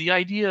 but the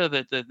idea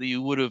that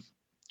you would have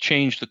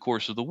changed the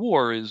course of the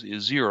war is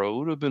zero. It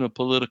would have been a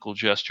political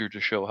gesture to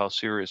show how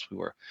serious we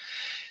were.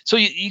 So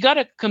you got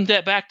to come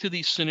back to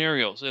these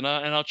scenarios, and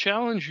I'll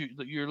challenge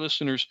your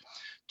listeners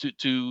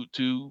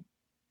to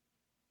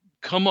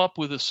come up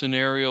with a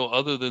scenario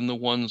other than the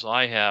ones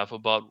I have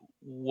about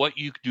what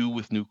you do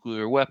with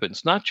nuclear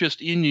weapons, not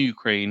just in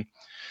Ukraine,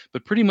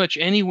 but pretty much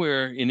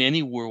anywhere in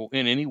any war,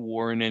 in any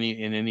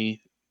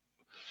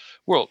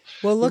world.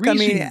 Well, The look, I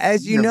mean, reason,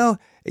 as you know,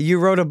 you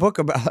wrote a book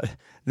about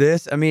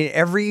this. I mean,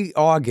 every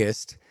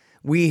August,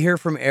 we hear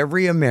from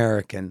every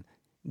American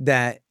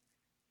that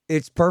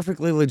it's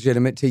perfectly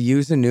legitimate to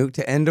use a nuke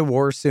to end a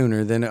war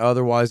sooner than it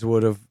otherwise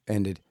would have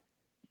ended.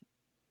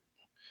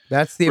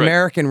 That's the right.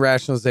 American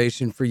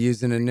rationalization for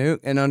using a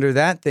nuke. And under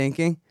that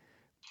thinking,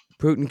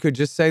 Putin could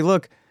just say,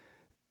 look,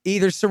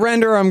 either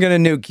surrender or I'm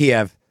going to nuke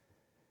Kiev.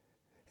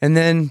 And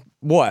then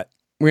what?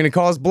 We're going to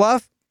call his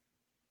bluff?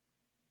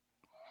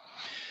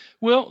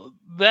 Well,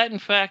 that in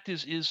fact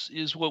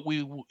is what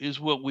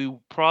we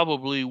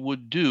probably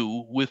would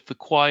do, with the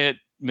quiet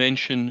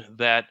mention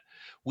that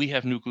we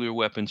have nuclear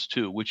weapons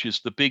too, which is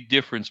the big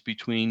difference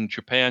between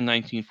Japan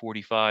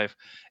 1945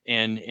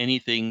 and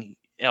anything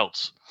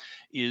else.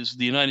 Is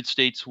the United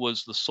States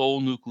was the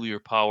sole nuclear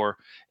power,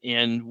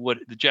 and what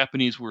the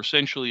Japanese were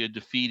essentially a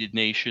defeated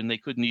nation. They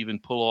couldn't even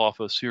pull off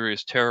a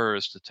serious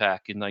terrorist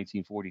attack in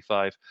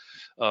 1945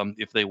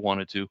 if they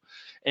wanted to.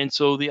 And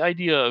so the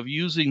idea of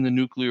using the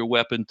nuclear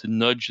weapon to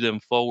nudge them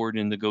forward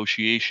in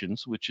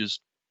negotiations, which is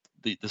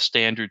the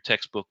standard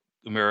textbook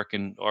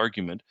American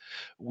argument,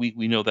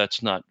 we know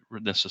that's not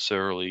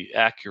necessarily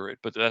accurate,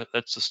 but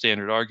that's the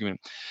standard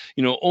argument.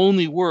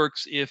 Only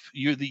works if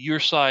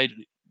your side,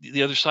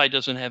 the other side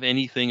doesn't have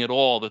anything at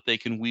all that they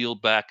can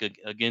wield back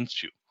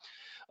against you.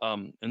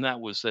 And that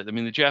was that. I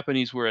mean, the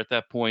Japanese were at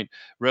that point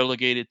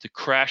relegated to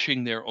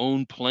crashing their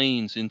own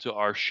planes into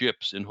our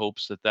ships in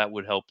hopes that that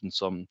would help in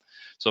some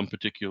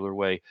particular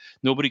way.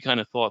 Nobody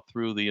kind of thought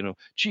through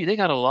gee, they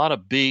got a lot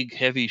of big,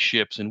 heavy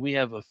ships, and we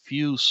have a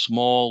few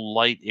small,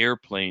 light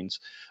airplanes.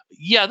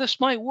 Yeah, this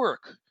might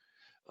work.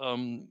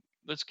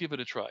 Let's give it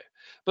a try.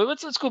 But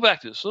let's go back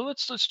to this. So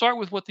let's start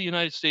with what the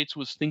United States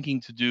was thinking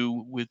to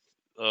do with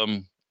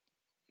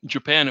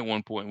Japan at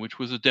one point, which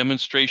was a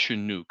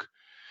demonstration nuke.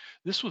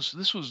 This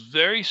was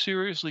very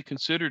seriously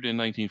considered in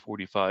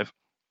 1945,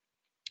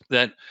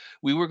 that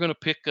we were going to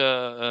pick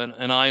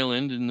an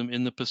island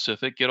in the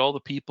Pacific, get all the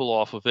people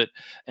off of it,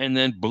 and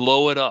then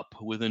blow it up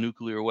with a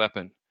nuclear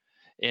weapon,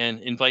 and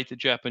invite the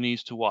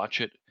Japanese to watch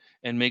it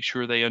and make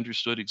sure they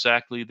understood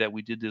exactly that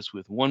we did this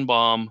with one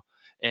bomb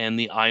and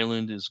the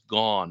island is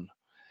gone,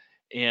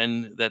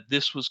 and that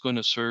this was going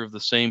to serve the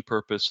same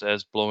purpose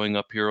as blowing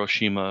up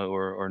Hiroshima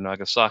or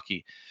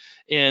Nagasaki.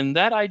 And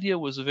that idea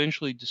was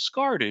eventually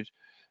discarded,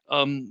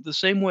 the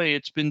same way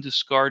it's been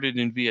discarded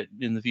in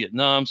the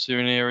Vietnam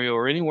scenario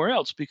or anywhere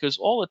else, because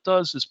all it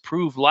does is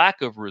prove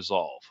lack of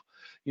resolve.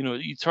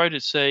 You try to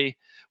say,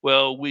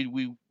 well,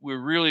 we're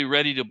really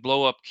ready to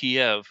blow up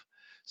Kiev,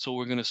 so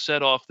we're going to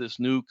set off this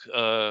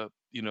nuke,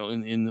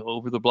 in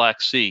over the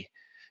Black Sea,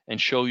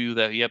 and show you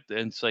that, yep.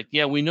 And it's like,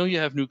 yeah, we know you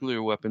have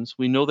nuclear weapons.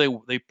 We know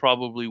they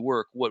probably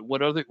work.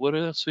 What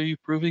else are you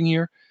proving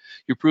here?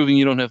 You're proving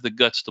you don't have the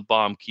guts to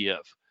bomb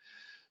Kiev.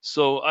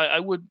 So I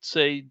would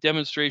say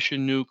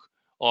demonstration nuke,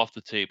 off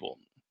the table.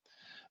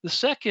 The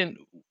second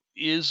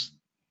is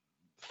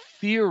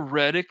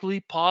theoretically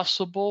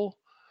possible,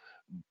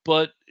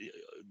 but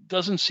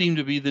doesn't seem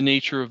to be the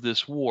nature of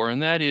this war,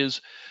 and that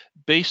is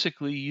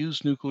basically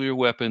use nuclear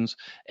weapons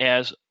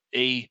as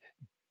a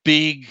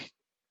big,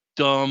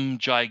 dumb,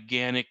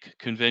 gigantic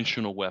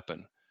conventional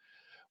weapon.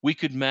 We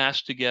could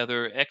mass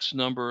together X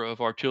number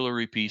of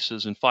artillery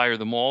pieces and fire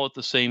them all at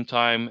the same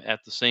time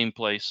at the same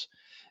place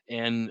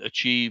and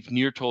achieve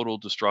near total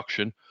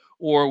destruction.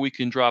 Or we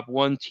can drop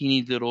one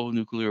teeny little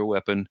nuclear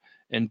weapon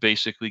and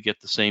basically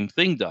get the same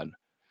thing done.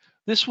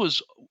 This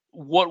was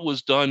what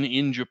was done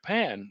in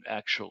Japan,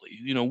 actually.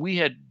 We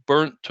had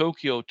burnt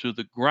Tokyo to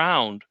the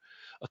ground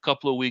a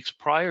couple of weeks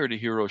prior to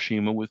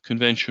Hiroshima with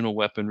conventional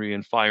weaponry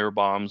and fire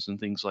bombs and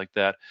things like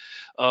that.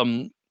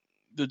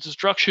 The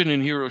destruction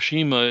in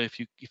Hiroshima,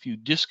 if you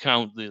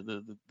discount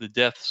the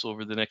deaths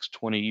over the next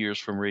 20 years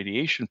from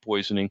radiation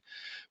poisoning,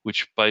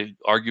 which by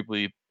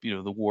arguably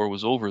the war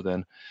was over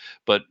then,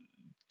 but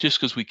just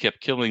because we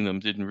kept killing them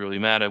didn't really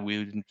matter.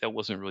 That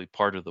wasn't really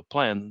part of the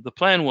plan. The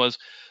plan was,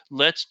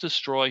 let's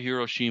destroy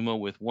Hiroshima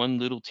with one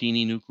little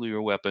teeny nuclear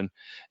weapon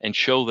and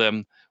show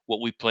them what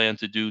we plan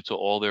to do to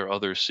all their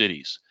other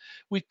cities.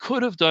 We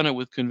could have done it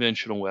with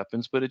conventional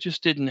weapons, but it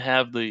just didn't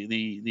have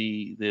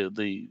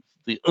the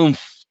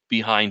oomph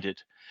behind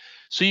it.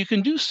 So you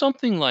can do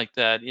something like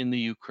that in the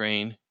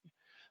Ukraine,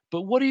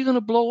 but what are you going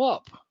to blow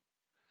up?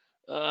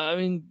 I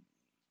mean,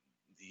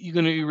 you're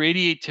going to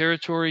irradiate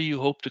territory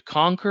you hope to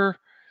conquer.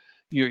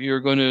 You're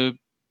going to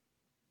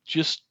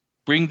just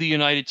bring the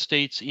United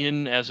States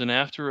in as an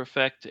after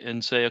effect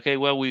and say, okay,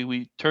 well,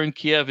 we turned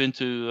Kiev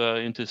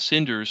into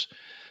cinders.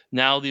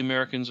 Now the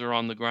Americans are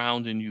on the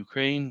ground in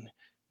Ukraine.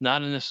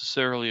 Not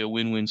necessarily a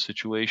win-win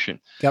situation.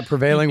 Got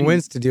prevailing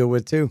winds to deal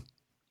with too.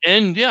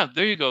 And yeah,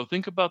 there you go.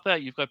 Think about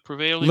that. You've got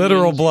prevailing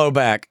literal winds.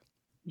 Blowback.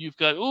 You've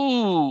got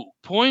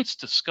points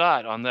to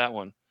Scott on that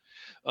one.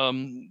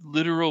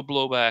 Literal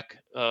blowback.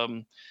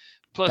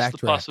 Plus Backdraft.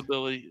 The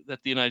possibility that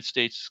the United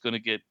States is going to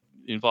get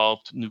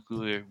involved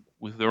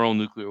with their own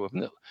nuclear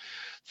weapon.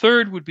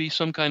 Third would be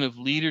some kind of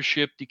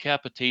leadership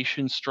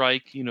decapitation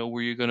strike,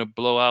 where you're going to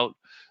blow out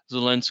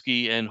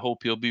Zelensky and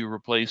hope he'll be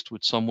replaced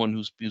with someone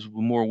who's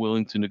more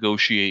willing to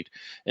negotiate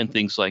and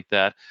things like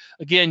that.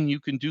 Again, you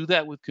can do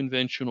that with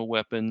conventional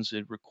weapons.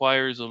 It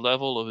requires a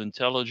level of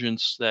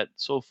intelligence that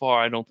so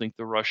far I don't think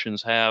the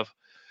Russians have.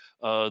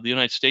 The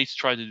United States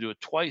tried to do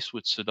it twice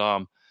with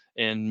Saddam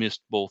and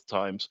missed both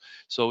times.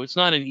 So it's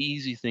not an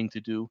easy thing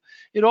to do.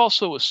 It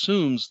also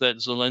assumes that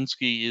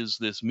Zelensky is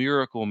this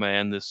miracle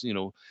man, this,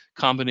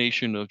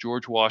 combination of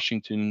George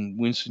Washington,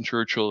 Winston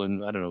Churchill,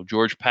 and I don't know,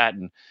 George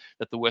Patton,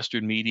 that the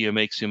Western media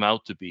makes him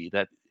out to be,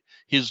 that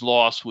his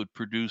loss would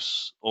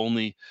produce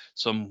only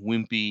some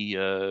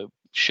wimpy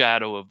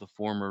shadow of the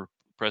former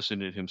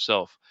president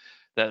himself,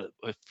 that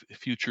a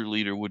future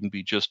leader wouldn't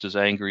be just as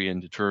angry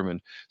and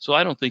determined. So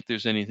I don't think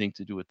there's anything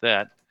to do with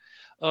that.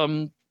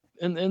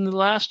 And the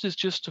last is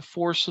just to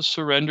force a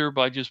surrender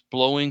by just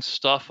blowing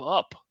stuff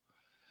up.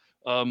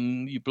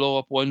 You blow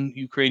up one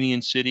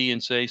Ukrainian city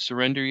and say,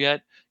 surrender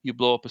yet? You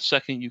blow up a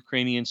second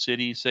Ukrainian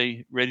city,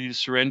 say, ready to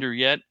surrender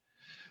yet?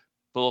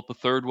 Blow up a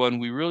third one,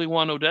 we really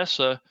want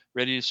Odessa,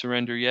 ready to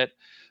surrender yet?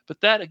 But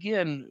that,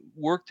 again,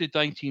 worked in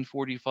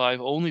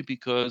 1945 only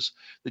because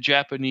the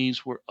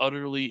Japanese were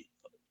utterly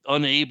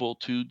unable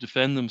to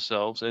defend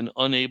themselves and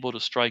unable to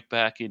strike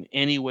back in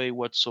any way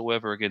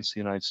whatsoever against the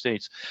United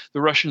States.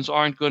 The Russians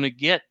aren't going to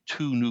get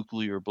 2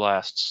 nuclear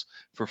blasts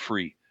for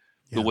free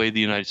the way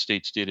the United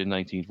States did in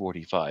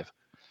 1945.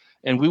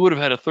 And we would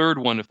have had a third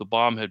one if the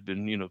bomb had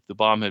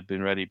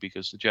been, ready,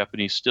 because the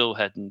Japanese still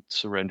hadn't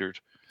surrendered.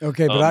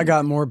 Okay, but I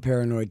got more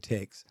paranoid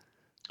takes.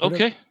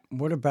 Okay.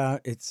 What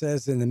about, it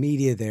says in the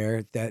media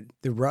there that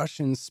the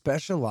Russians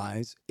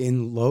specialize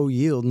in low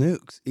yield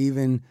nukes,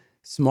 even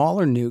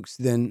smaller nukes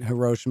than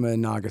Hiroshima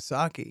and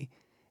Nagasaki,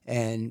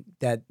 and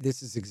that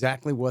this is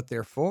exactly what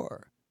they're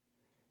for,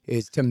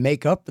 is to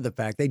make up for the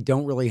fact they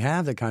don't really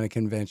have the kind of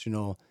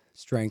conventional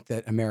strength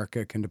that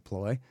America can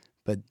deploy,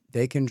 but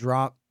they can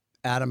drop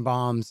atom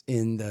bombs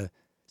in the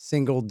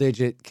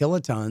single-digit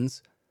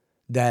kilotons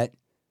that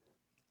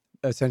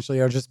essentially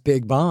are just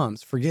big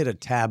bombs. Forget a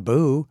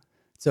taboo.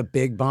 It's a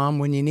big bomb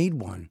when you need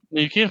one.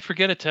 You can't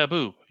forget a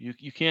taboo.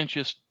 You can't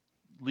just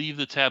leave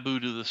the taboo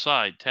to the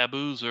side.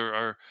 Taboos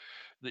are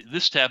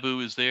this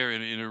taboo is there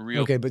in a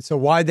real... Okay, but so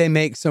why'd they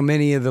make so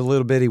many of the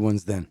little bitty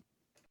ones then?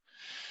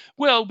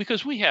 Well,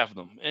 because we have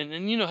them,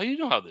 and you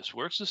know how this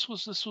works. This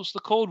was the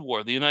Cold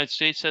War. The United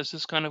States has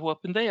this kind of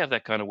weapon. They have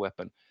that kind of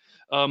weapon.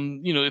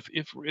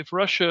 If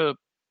Russia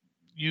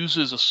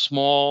uses a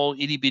small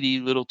itty bitty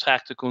little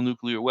tactical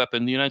nuclear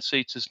weapon, the United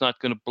States is not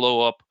going to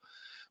blow up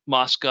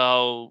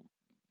Moscow,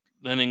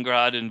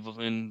 Leningrad, and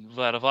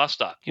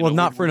Vladivostok.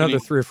 Not for another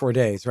 3 or 4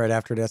 days, right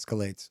after it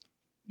escalates.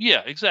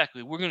 Yeah,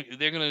 exactly.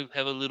 They're gonna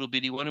have a little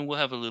bitty one, and we'll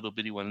have a little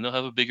bitty one, and they'll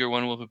have a bigger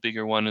one, we'll have a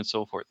bigger one, and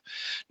so forth.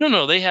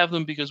 No, they have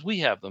them because we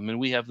have them, and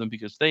we have them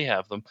because they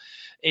have them.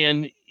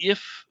 And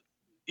if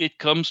it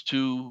comes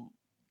to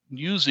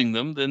using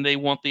them, then they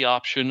want the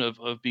option of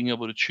being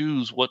able to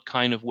choose what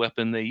kind of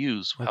weapon they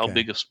use, how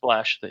big a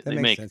splash they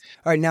make. Sense.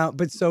 All right, now,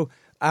 but so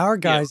our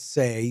guys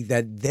say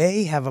that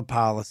they have a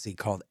policy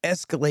called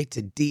escalate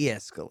to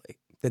de-escalate,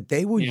 that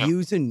they will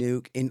use a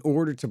nuke in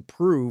order to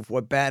prove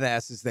what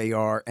badasses they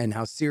are and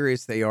how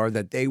serious they are,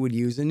 that they would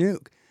use a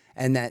nuke.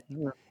 And that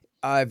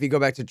if you go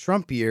back to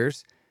Trump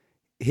years,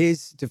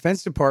 his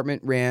Defense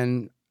Department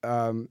ran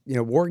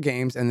war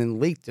games and then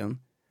leaked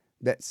them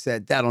that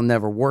said, that'll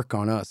never work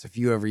on us. If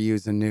you ever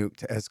use a nuke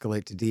to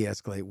escalate to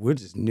de-escalate, we'll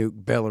just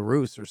nuke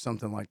Belarus or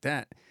something like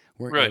that.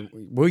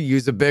 We'll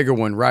use a bigger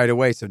one right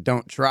away, so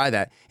don't try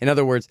that. In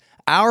other words,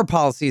 our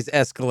policy is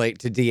escalate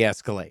to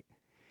de-escalate.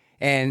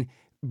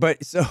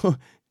 But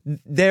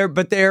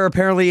they're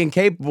apparently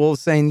incapable of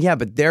saying,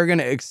 but they're going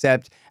to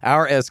accept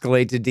our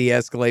escalate to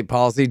de-escalate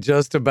policy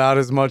just about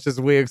as much as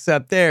we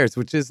accept theirs,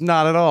 which is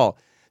not at all.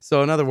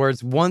 So in other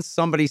words, once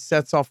somebody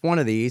sets off one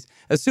of these,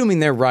 assuming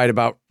they're right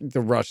about the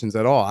Russians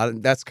at all,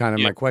 that's kind of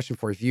my question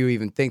for you, if you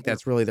even think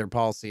that's really their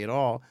policy at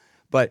all.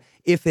 But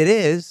if it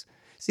is,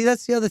 see,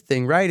 that's the other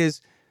thing, right, is,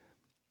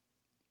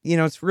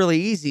 it's really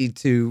easy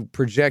to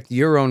project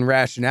your own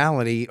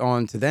rationality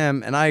onto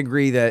them. And I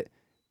agree that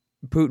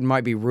Putin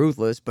might be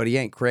ruthless, but he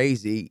ain't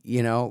crazy,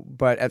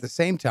 But at the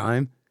same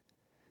time,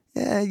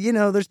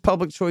 there's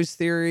public choice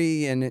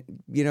theory and,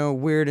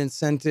 weird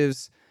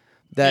incentives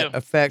that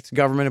affect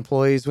government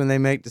employees when they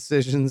make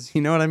decisions. You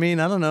know what I mean?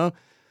 I don't know.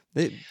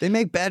 They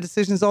make bad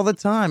decisions all the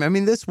time. I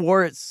mean, this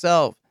war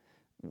itself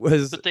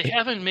was... But they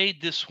haven't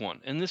made this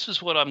one. And this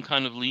is what I'm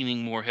kind of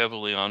leaning more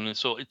heavily on. And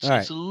so it's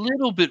a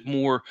little bit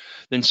more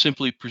than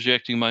simply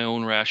projecting my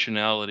own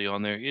rationality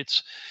on there.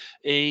 It's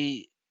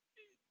a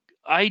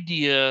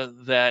idea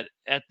that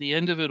at the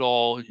end of it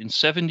all, in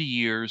 70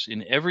 years,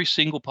 in every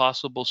single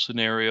possible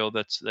scenario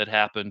that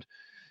happened,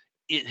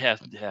 it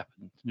hasn't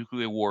happened.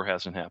 Nuclear war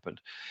hasn't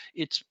happened.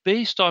 It's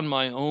based on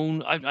my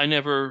own... I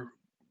never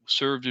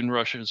served in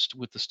Russia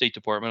with the State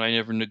Department. I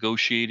never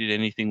negotiated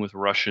anything with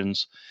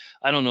Russians.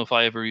 I don't know if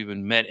I ever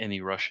even met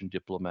any Russian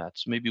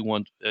diplomats. Maybe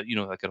one,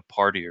 like at a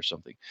party or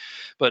something.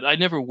 But I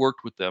never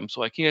worked with them,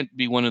 so I can't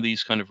be one of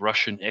these kind of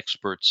Russian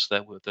experts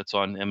that's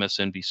on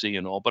MSNBC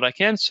and all. But I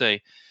can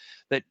say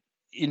that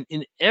in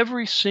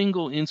every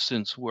single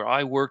instance where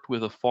I worked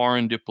with a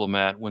foreign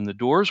diplomat, when the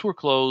doors were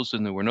closed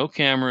and there were no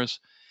cameras,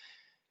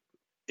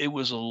 it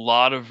was a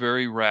lot of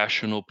very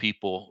rational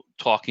people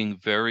talking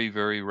very,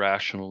 very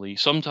rationally.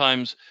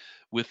 Sometimes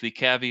with the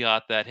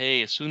caveat that,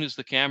 hey, as soon as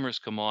the cameras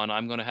come on,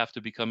 I'm going to have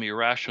to become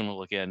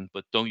irrational again.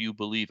 But don't you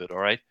believe it? All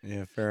right.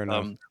 Yeah, fair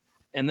enough.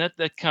 And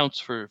that counts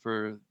for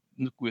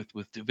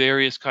with the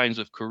various kinds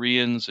of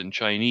Koreans and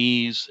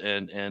Chinese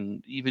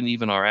and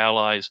even our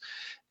allies.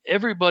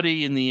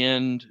 Everybody in the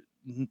end,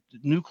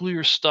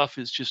 nuclear stuff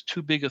is just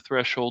too big a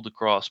threshold to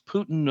cross.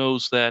 Putin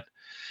knows that.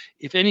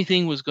 If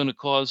anything was going to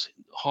cause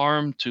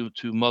harm to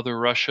Mother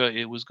Russia,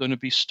 it was going to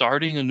be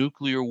starting a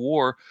nuclear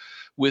war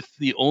with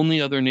the only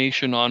other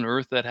nation on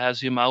earth that has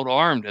him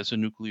outarmed as a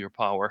nuclear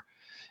power.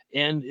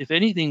 And if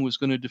anything was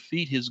going to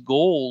defeat his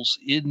goals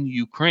in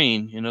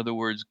Ukraine, in other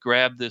words,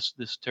 grab this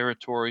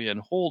territory and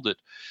hold it,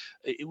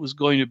 it was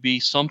going to be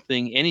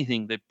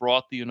anything that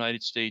brought the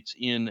United States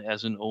in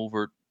as an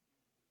overt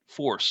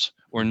force,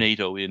 or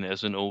NATO in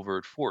as an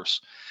overt force.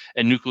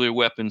 And nuclear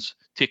weapons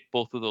tick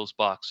both of those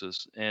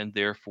boxes and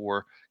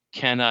therefore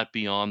cannot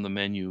be on the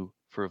menu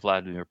for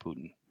Vladimir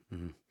Putin.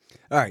 Mm-hmm.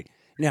 All right.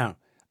 Now,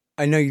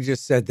 I know you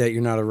just said that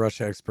you're not a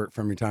Russia expert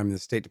from your time in the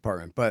State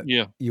Department, but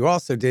you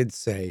also did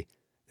say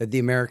that the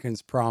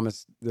Americans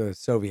promised the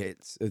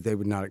Soviets that they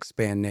would not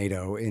expand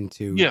NATO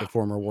into the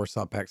former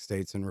Warsaw Pact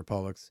states and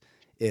republics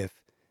if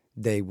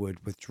they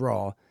would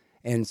withdraw.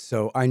 And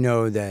so I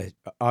know that,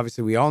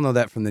 obviously, we all know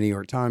that from the New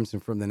York Times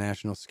and from the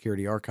National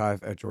Security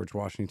Archive at George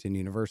Washington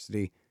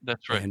University.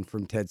 That's right. And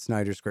from Ted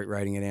Snyder's great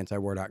writing at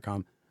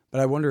antiwar.com.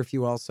 But I wonder if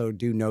you also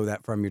do know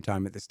that from your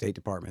time at the State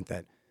Department,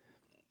 that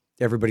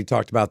everybody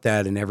talked about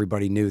that and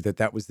everybody knew that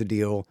that was the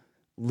deal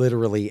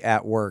literally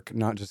at work,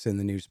 not just in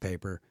the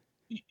newspaper.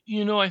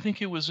 I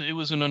think it was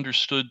an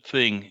understood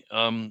thing.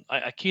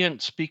 I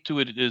can't speak to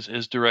it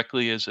as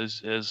directly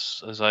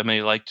as I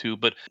may like to,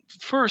 but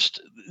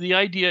first, the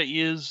idea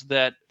is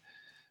that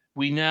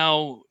we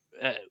now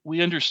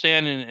we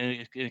understand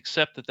and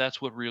accept that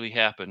that's what really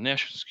happened.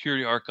 National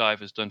Security Archive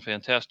has done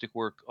fantastic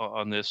work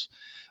on this,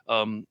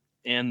 and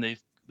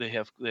they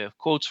have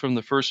quotes from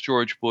the first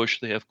George Bush.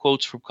 They have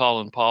quotes from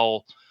Colin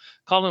Powell.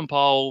 Colin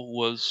Powell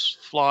was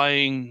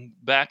flying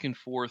back and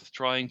forth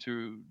trying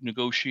to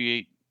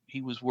negotiate.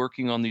 He was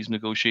working on these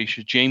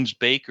negotiations. James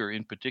Baker,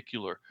 in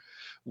particular,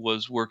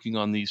 was working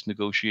on these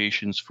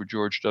negotiations for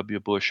George W.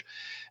 Bush.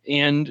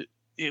 And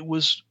it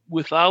was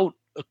without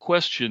a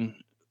question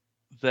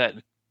that,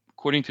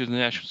 according to the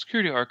National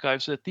Security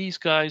Archives, that these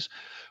guys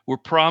were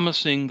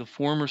promising the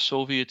former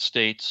Soviet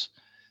states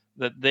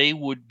that they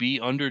would be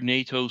under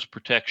NATO's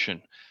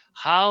protection.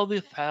 How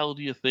the hell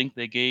do you think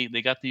they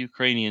got the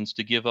Ukrainians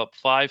to give up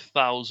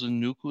 5,000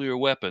 nuclear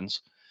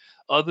weapons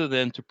other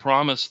than to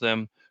promise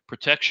them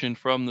protection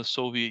from the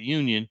Soviet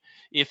Union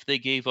if they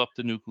gave up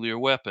the nuclear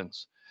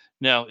weapons?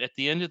 Now, at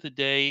the end of the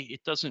day,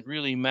 it doesn't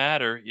really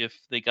matter if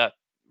they got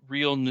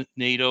real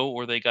NATO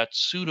or they got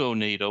pseudo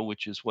NATO,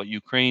 which is what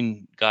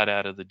Ukraine got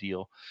out of the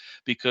deal,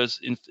 because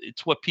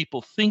it's what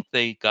people think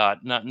they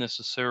got, not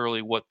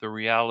necessarily what the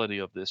reality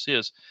of this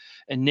is.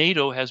 And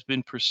NATO has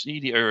been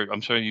proceeding,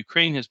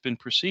 Ukraine has been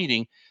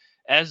proceeding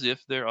as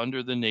if they're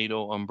under the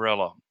NATO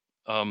umbrella.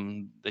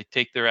 They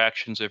take their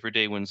actions every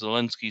day. When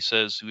Zelensky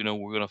says, we're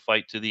going to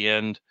fight to the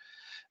end,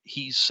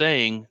 he's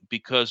saying,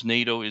 because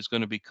NATO is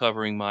going to be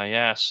covering my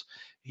ass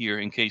here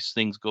in case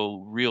things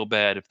go real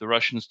bad. If the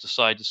Russians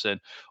decide to send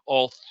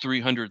all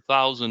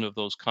 300,000 of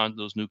those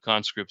new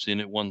conscripts in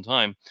at one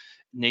time,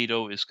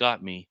 NATO has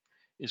got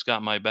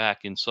my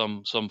back in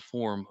some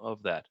form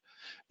of that.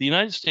 The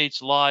United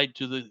States lied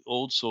to the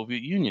old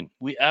Soviet Union.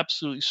 We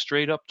absolutely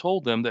straight up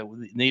told them that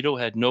NATO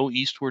had no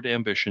eastward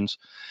ambitions,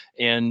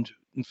 and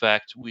in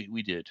fact,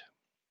 we did.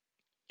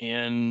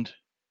 And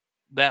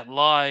that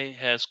lie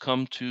has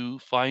come to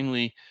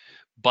finally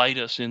bite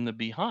us in the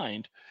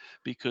behind,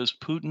 because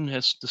Putin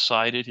has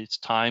decided it's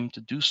time to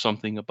do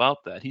something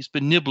about that. He's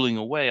been nibbling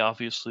away,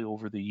 obviously,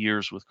 over the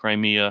years with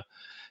Crimea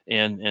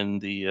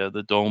and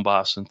the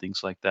Donbass and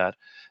things like that.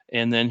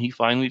 And then he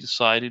finally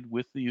decided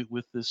with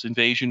this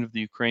invasion of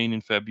the Ukraine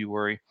in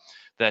February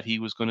that he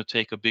was going to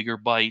take a bigger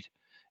bite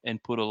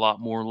and put a lot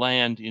more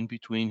land in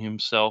between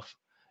himself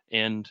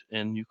and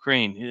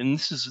Ukraine. And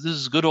this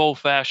is good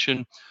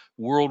old-fashioned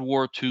World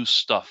War II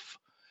stuff,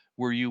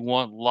 where you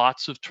want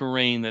lots of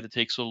terrain that it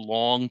takes a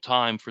long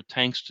time for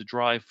tanks to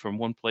drive from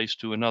one place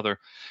to another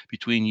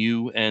between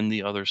you and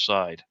the other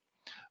side.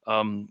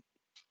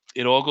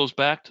 It all goes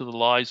back to the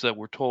lies that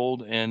were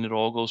told, and it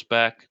all goes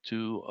back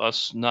to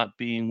us not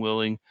being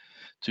willing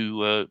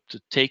to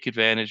take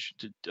advantage,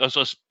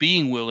 us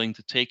being willing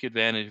to take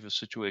advantage of a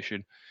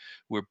situation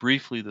where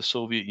briefly the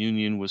Soviet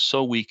Union was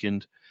so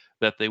weakened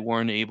that they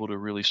weren't able to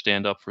really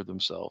stand up for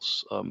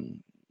themselves.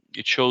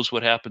 It shows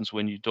what happens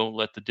when you don't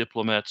let the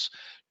diplomats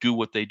do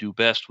what they do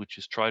best, which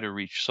is try to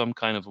reach some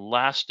kind of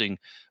lasting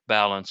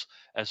balance,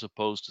 as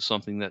opposed to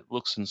something that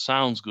looks and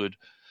sounds good,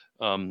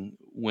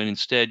 when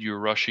instead you're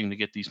rushing to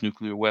get these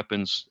nuclear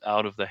weapons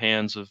out of the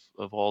hands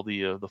of all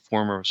the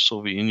former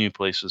Soviet Union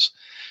places,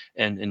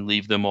 and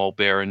leave them all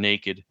bare and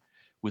naked,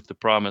 with the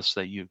promise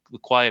that the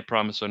quiet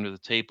promise under the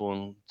table,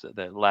 and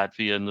that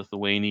Latvia and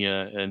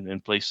Lithuania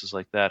and places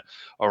like that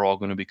are all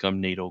going to become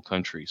NATO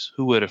countries.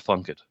 Who would have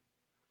thunk it?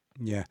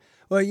 Yeah.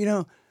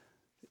 Well,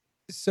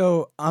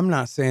 so I'm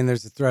not saying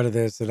there's a threat of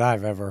this that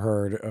I've ever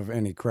heard of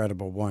any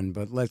credible one,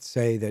 but let's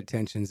say that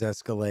tensions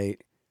escalate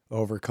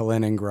over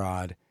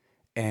Kaliningrad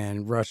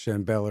and Russia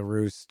and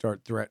Belarus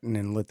start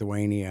threatening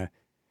Lithuania.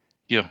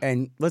 Yeah.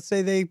 And let's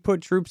say they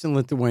put troops in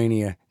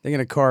Lithuania. They're going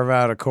to carve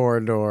out a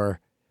corridor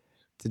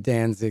to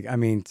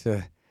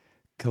to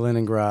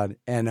Kaliningrad.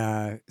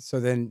 And so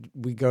then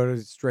we go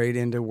straight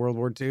into World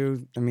War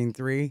II,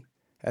 III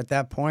at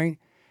that point.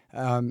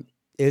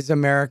 Is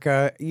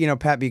America,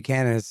 Pat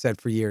Buchanan has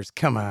said for years,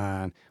 come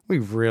on, we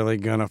really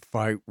going to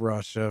fight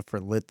Russia for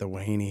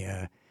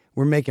Lithuania?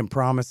 We're making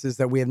promises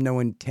that we have no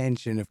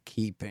intention of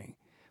keeping.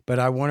 But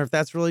I wonder if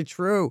that's really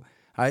true.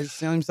 It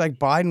seems like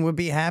Biden would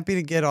be happy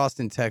to get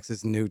Austin,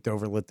 Texas nuked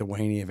over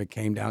Lithuania if it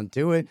came down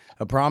to it.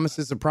 A promise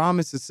is a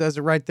promise. It says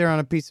it right there on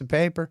a piece of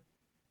paper.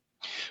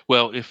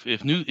 Well,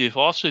 if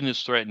Austin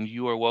is threatened,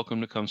 you are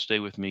welcome to come stay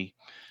with me.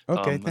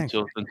 Okay, thanks.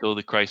 Until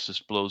the crisis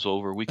blows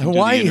over. We can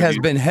Hawaii has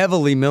been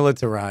heavily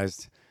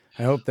militarized.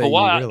 I hope that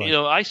Hawaii, you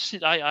realize.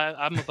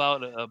 I'm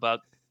about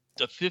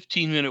a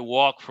 15-minute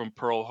walk from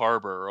Pearl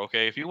Harbor.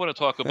 Okay, if you want to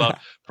talk about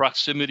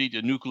proximity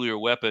to nuclear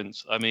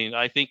weapons,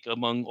 I think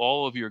among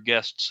all of your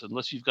guests,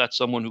 unless you've got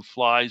someone who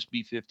flies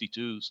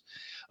B-52s,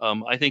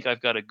 I think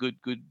I've got a good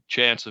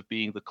chance of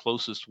being the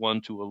closest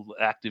one to an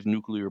active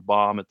nuclear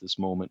bomb at this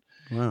moment.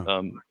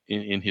 Wow.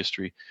 In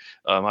history.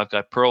 I've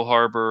got Pearl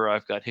Harbor,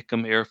 I've got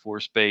Hickam Air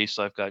Force Base,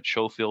 I've got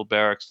Schofield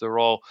Barracks. They're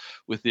all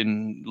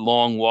within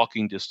long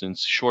walking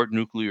distance, short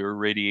nuclear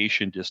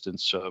radiation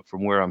distance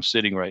from where I'm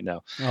sitting right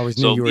now. I always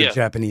knew you were a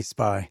Japanese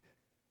spy.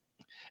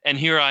 And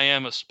here I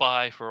am, a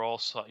spy for all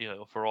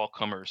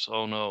comers.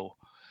 Oh no.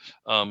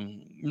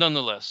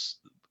 Nonetheless,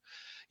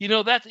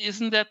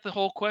 isn't that the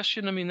whole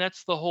question?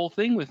 That's the whole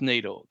thing with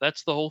NATO.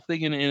 That's the whole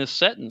thing in a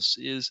sentence,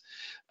 is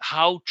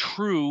how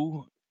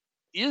true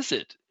is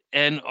it?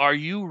 And are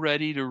you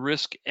ready to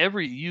risk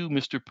you,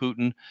 Mr.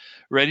 Putin,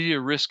 ready to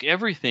risk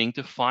everything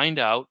to find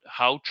out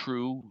how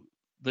true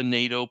the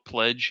NATO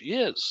pledge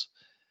is?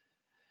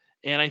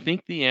 And I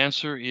think the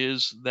answer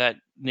is that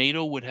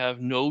NATO would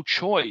have no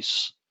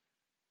choice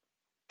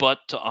but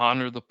to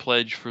honor the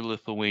pledge for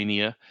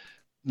Lithuania,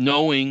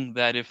 knowing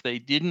that if they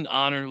didn't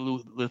honor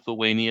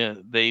Lithuania,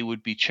 they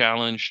would be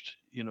challenged,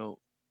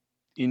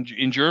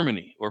 in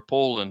Germany or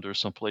Poland or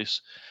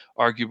someplace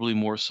arguably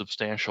more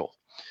substantial.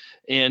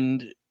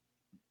 And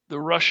the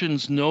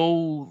Russians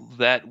know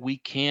that we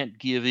can't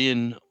give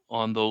in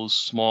on those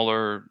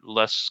smaller,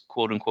 less,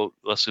 quote unquote,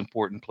 less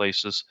important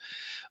places.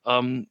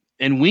 And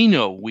we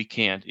know we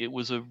can't. It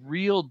was a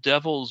real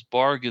devil's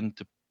bargain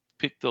to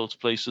pick those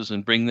places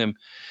and bring them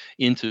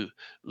into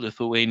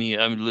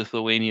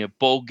Lithuania,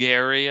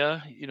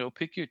 Bulgaria,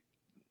 pick your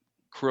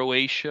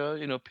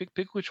Croatia,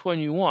 pick which one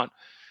you want,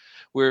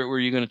 where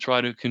you're going to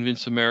try to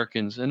convince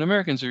Americans. And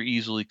Americans are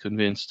easily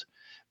convinced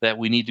that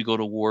we need to go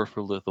to war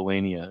for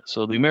Lithuania.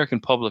 So the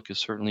American public is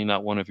certainly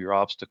not one of your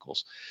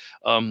obstacles.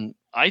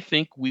 I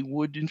think we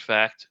would, in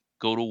fact,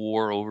 go to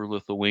war over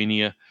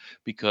Lithuania,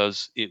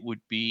 because it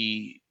would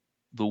be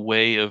the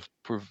way of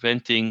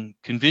convincing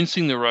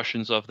the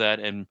Russians of that,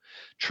 and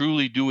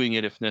truly doing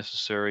it if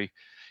necessary.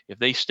 If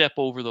they step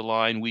over the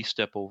line, we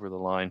step over the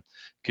line,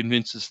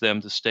 convinces them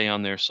to stay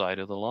on their side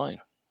of the line.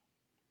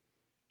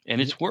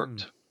 And it's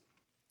worked.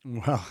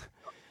 Well,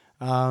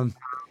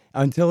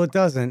 until it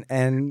doesn't.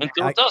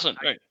 Until it doesn't,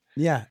 right.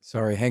 Yeah.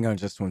 Sorry, hang on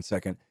just 1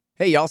 second.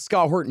 Hey, y'all,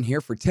 Scott Horton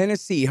here for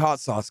Tennessee Hot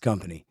Sauce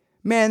Company.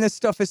 Man, this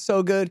stuff is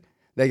so good.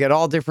 They got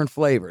all different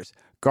flavors.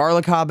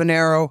 Garlic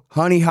habanero,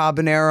 honey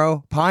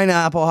habanero,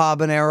 pineapple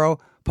habanero,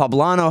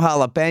 poblano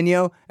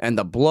jalapeno, and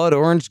the blood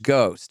orange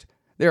ghost.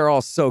 They're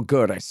all so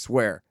good, I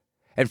swear.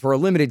 And for a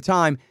limited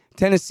time,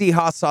 Tennessee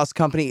Hot Sauce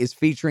Company is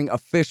featuring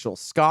official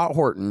Scott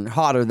Horton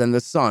Hotter Than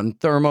the Sun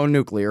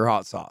thermonuclear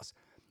hot sauce.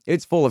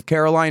 It's full of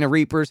Carolina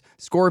Reapers,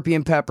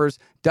 scorpion peppers,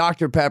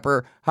 Dr.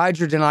 Pepper,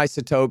 hydrogen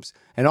isotopes,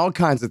 and all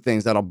kinds of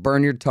things that'll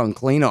burn your tongue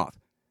clean off.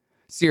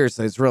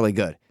 Seriously, it's really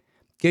good.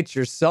 Get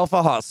yourself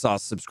a hot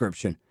sauce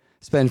subscription.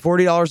 Spend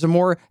 $40 or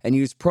more and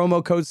use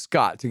promo code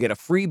SCOTT to get a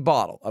free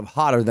bottle of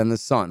Hotter Than the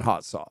Sun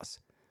hot sauce.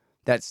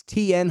 That's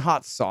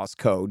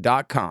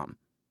tnhotsauceco.com.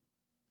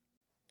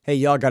 Hey,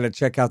 y'all got to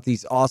check out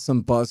these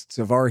awesome busts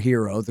of our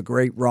hero, the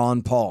great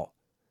Ron Paul.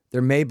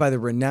 They're made by the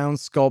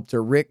renowned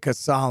sculptor Rick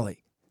Casali.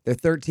 They're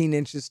 13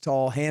 inches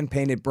tall,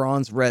 hand-painted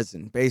bronze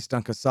resin based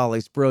on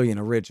Casali's brilliant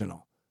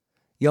original.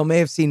 Y'all may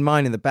have seen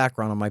mine in the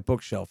background on my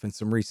bookshelf in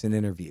some recent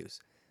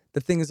interviews.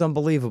 The thing is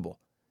unbelievable.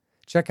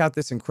 Check out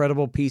this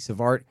incredible piece of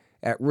art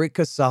at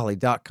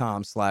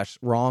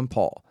rickcasali.com/Ron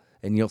Paul,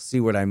 and you'll see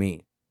what I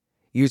mean.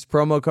 Use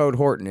promo code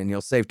Horton and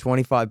you'll save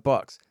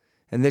 $25.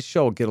 And this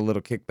show will get a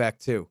little kickback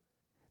too.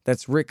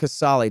 That's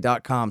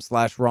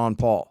rickcasali.com/Ron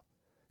Paul.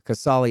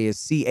 Casali is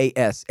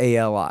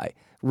Casali.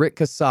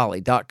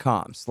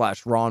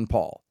 rickcasali.com/Ron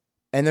Paul.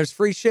 And there's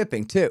free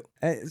shipping too.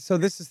 So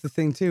this is the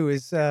thing too,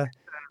 is,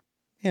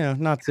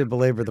 not to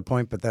belabor the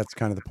point, but that's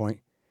kind of the point,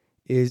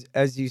 is,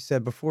 as you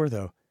said before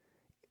though,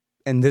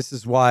 and this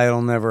is why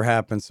it'll never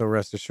happen, so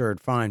rest assured,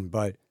 fine,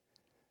 but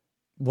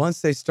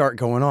once they start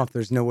going off,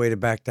 there's no way to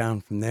back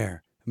down from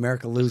there.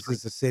 America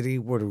loses a city.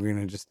 What, are we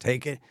going to just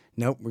take it?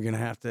 Nope, we're going to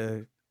have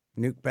to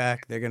nuke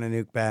back. They're going to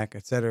nuke back,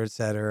 et cetera, et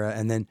cetera.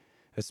 And then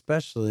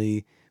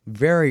especially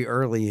very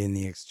early in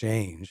the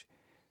exchange,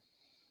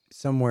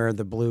 somewhere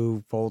the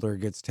blue folder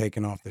gets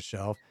taken off the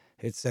shelf.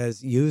 It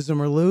says, use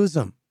them or lose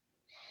them.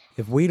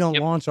 If we don't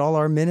launch all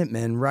our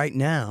Minutemen right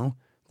now,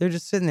 they're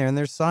just sitting there in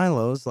their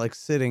silos like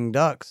sitting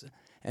ducks.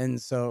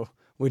 And so,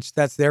 which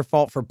that's their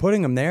fault for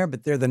putting them there,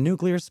 but they're the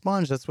nuclear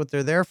sponge. That's what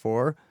they're there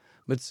for.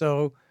 But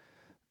so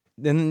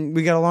then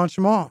we got to launch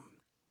them all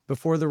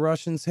before the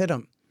Russians hit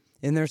them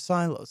in their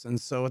silos. And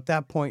so at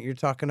that point, you're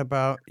talking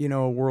about,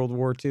 a World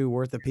War II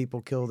worth of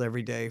people killed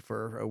every day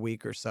for a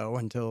week or so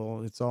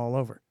until it's all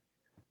over.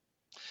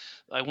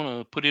 I want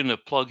to put in a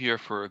plug here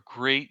for a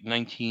great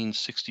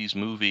 1960s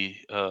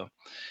movie.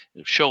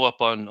 Show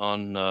up on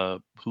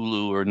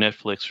Hulu or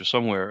Netflix or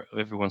somewhere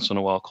every once in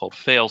a while, called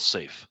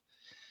Failsafe,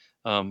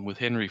 with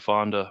Henry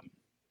Fonda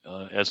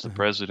as the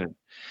president.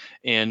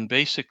 And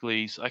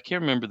basically, I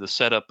can't remember the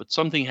setup, but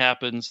something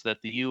happens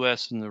that the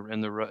U.S. and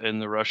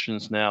the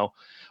Russians now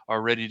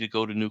are ready to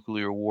go to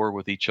nuclear war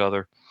with each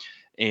other,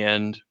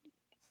 and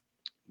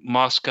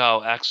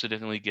Moscow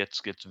accidentally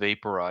gets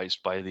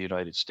vaporized by the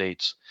United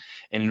States.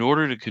 And in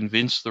order to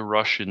convince the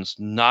Russians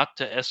not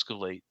to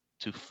escalate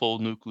to full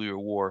nuclear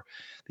war,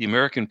 the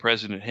American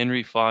president,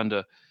 Henry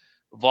Fonda,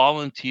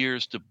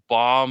 volunteers to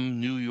bomb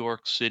New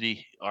York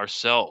City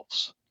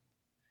ourselves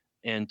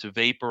and to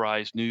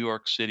vaporize New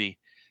York City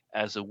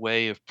as a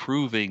way of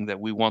proving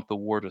that we want the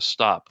war to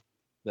stop,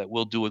 that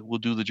we'll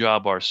do the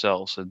job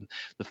ourselves. And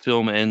the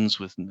film ends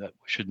with, I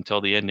shouldn't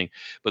tell the ending,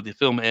 but the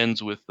film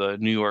ends with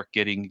New York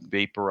getting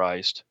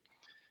vaporized.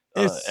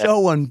 It's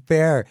so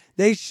unfair.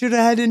 They should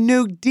have had to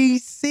nuke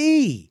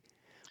D.C.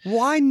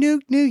 Why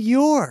nuke New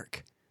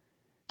York?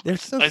 They're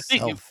so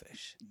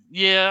selfish.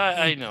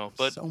 I know,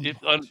 but so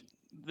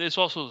there's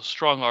also a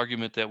strong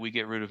argument that we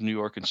get rid of New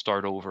York and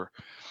start over.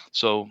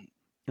 So,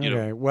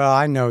 okay. Well,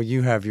 I know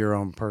you have your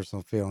own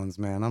personal feelings,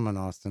 man. I'm in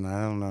Austin.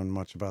 I don't know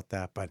much about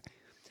that, but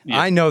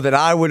I know that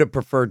I would have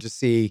preferred to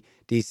see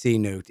D.C.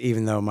 nuked,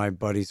 even though my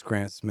buddies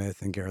Grant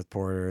Smith and Gareth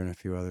Porter and a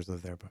few others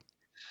live there. But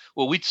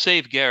we'd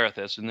save Gareth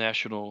as a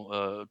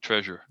national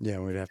treasure. Yeah,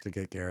 we'd have to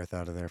get Gareth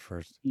out of there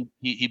first.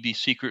 He'd be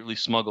secretly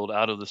smuggled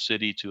out of the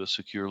city to a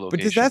secure location.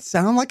 But does that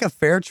sound like a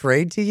fair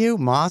trade to you?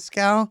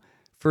 Moscow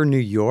for New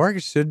York?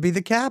 It should be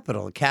the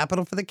capital.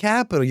 Capital for the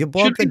capital. You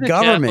blow up the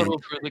government.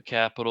 Capital for the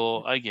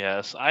capital, I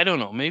guess. I don't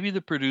know. Maybe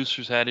the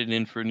producers had it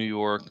in for New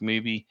York.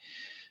 Maybe,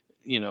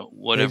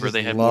 whatever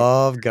they had.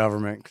 Love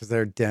government because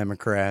they're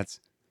Democrats.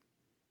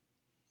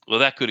 Well,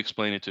 that could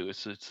explain it too.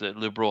 It's that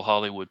liberal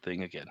Hollywood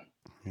thing again.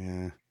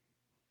 Yeah.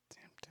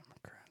 Damn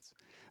Democrats.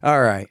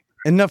 All right.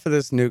 Enough of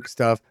this nuke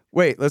stuff.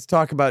 Wait, let's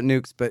talk about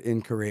nukes, but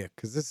in Korea,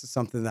 because this is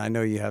something that I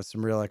know you have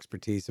some real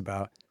expertise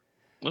about.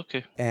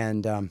 Okay.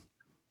 And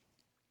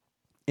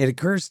it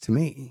occurs to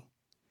me,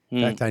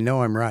 in fact, I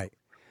know I'm right,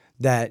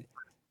 that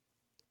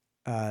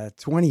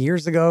 20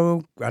 years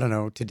ago, I don't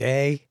know,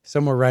 today,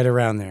 somewhere right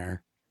around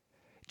there,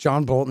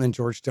 John Bolton and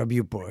George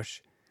W.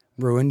 Bush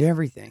ruined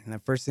everything. And the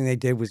first thing they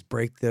did was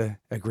break the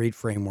agreed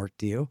framework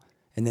deal.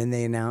 And then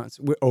they announced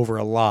over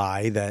a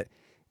lie that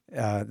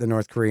the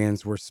North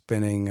Koreans were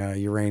spinning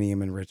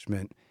uranium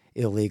enrichment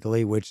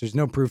illegally, which there's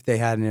no proof they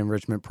had an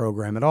enrichment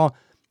program at all.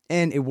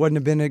 And it wouldn't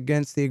have been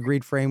against the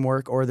agreed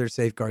framework or their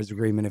safeguards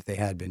agreement if they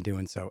had been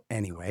doing so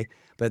anyway.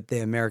 But the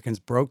Americans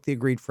broke the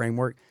agreed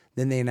framework.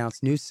 Then they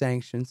announced new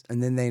sanctions.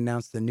 And then they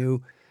announced the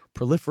new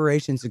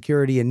Proliferation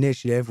Security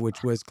Initiative,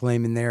 which was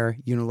claiming their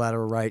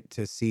unilateral right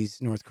to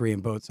seize North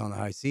Korean boats on the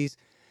high seas.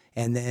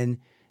 And then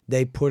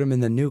they put them in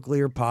the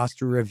nuclear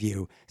posture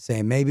review,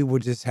 saying maybe we'll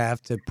just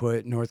have to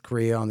put North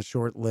Korea on the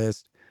short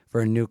list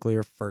for a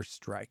nuclear first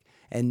strike.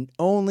 And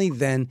only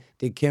then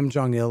did Kim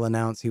Jong-il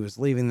announce he was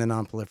leaving the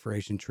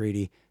Non-Proliferation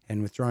Treaty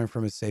and withdrawing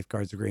from his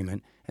safeguards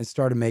agreement and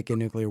started making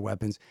nuclear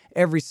weapons,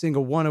 every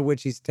single one of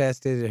which he's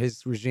tested,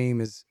 his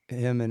regime,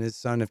 him and his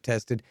son have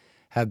tested,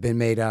 have been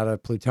made out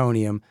of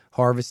plutonium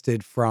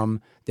harvested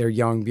from their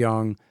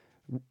Yongbyon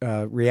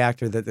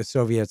reactor that the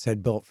Soviets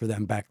had built for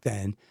them back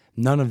then.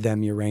 None of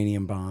them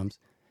uranium bombs.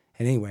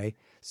 Anyway,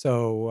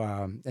 so,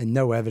 and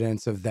no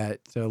evidence of that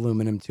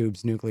aluminum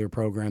tubes nuclear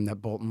program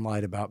that Bolton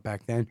lied about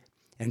back then.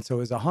 And so it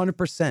was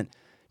 100%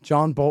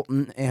 John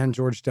Bolton and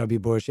George W.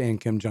 Bush and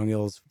Kim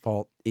Jong-il's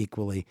fault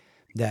equally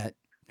that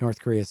North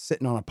Korea is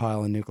sitting on a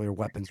pile of nuclear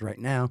weapons right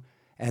now.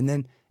 And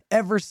then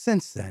ever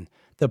since then,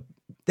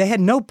 they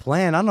had no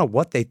plan. I don't know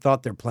what they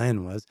thought their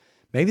plan was.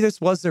 Maybe this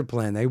was their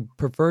plan. They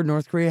preferred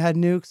North Korea had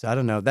nukes. I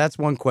don't know. That's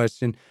one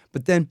question.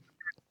 But then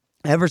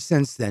ever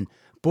since then,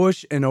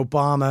 Bush and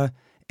Obama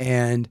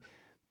and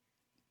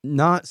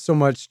not so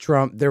much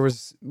Trump. There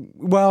was,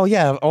 well,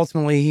 yeah,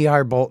 ultimately he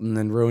hired Bolton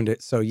and ruined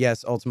it. So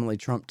yes, ultimately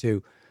Trump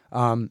too.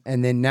 And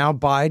then now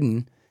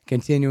Biden,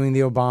 continuing the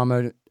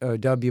Obama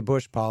W.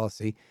 Bush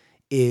policy,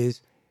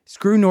 is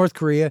screw North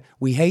Korea.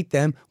 We hate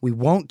them. We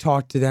won't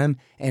talk to them.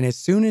 And as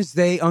soon as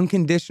they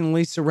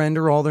unconditionally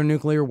surrender all their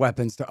nuclear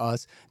weapons to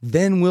us,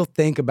 then we'll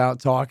think about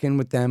talking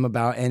with them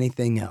about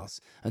anything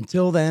else.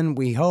 Until then,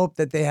 we hope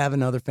that they have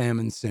another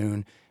famine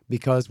soon,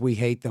 because we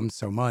hate them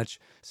so much.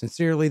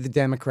 Sincerely, the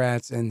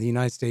Democrats and the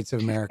United States of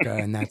America,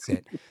 and that's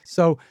it.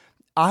 So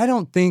I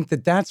don't think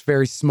that that's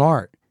very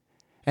smart.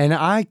 And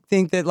I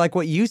think that, like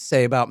what you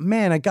say about,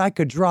 man, a guy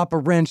could drop a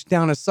wrench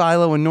down a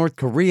silo in North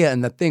Korea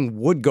and the thing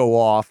would go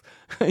off,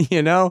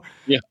 you know?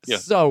 Yeah.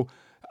 So,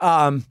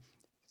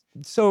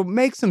 so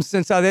make some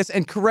sense out of this,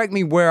 and correct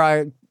me where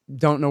I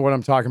don't know what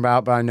I'm talking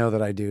about, but I know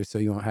that I do, so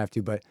you won't have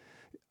to. But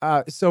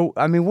so,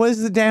 I mean, what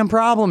is the damn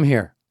problem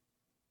here?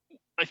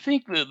 I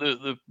think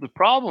the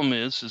problem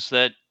is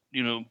that,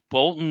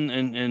 Bolton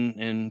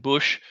and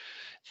Bush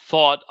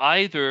thought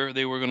either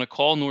they were going to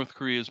call North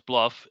Korea's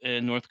bluff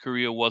and North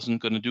Korea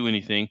wasn't going to do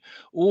anything,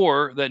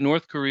 or that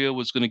North Korea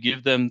was going to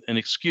give them an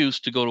excuse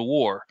to go to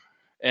war,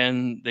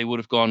 and they would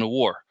have gone to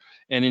war.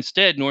 And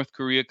instead, North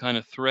Korea kind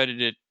of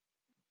threaded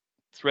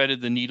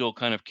the needle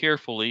kind of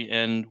carefully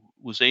and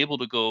was able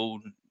to go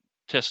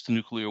test the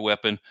nuclear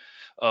weapon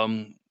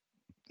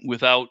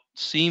without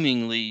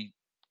seemingly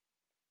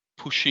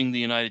pushing the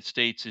United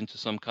States into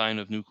some kind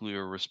of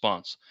nuclear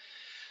response.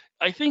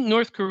 I think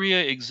North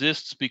Korea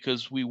exists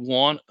because we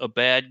want a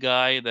bad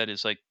guy that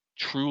is like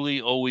truly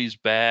always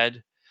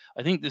bad.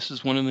 I think this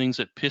is one of the things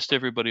that pissed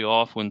everybody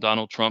off when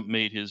Donald Trump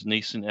made his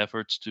nascent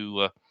efforts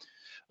to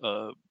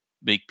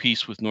make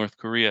peace with North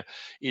Korea.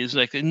 Is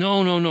like,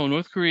 no,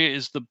 North Korea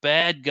is the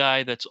bad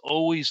guy that's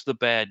always the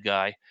bad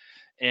guy.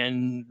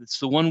 And it's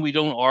the one we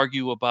don't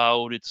argue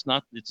about. It's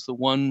the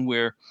one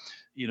where,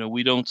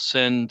 we don't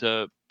send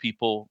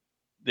people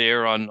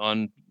there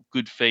on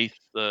good faith,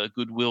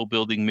 goodwill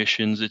building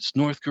missions. It's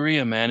North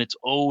Korea, man. It's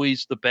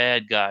always the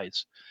bad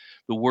guys,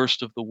 the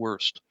worst of the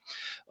worst.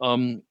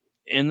 And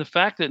the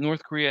fact that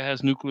North Korea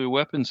has nuclear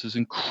weapons is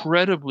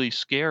incredibly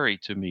scary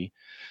to me,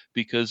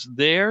 because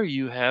there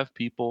you have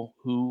people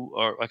who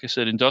are, like I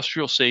said,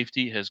 industrial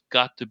safety has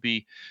got to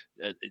be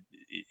a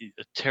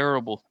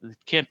terrible.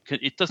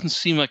 It doesn't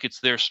seem like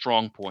it's their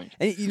strong point.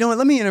 And you know what?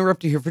 Let me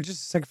interrupt you here for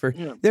just a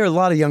second. There are a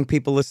lot of young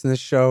people listening to this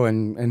show,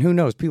 and who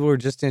knows, people who are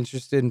just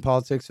interested in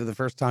politics for the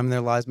first time in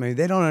their lives. Maybe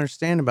they don't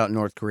understand about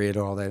North Korea at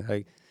all. That,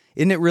 like,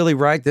 isn't it really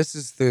right? This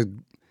is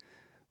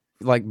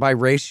by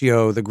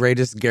ratio, the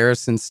greatest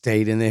garrison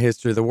state in the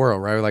history of the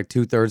world, right? Like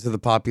 2/3 of the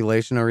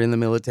population are in the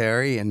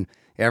military, and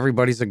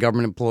everybody's a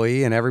government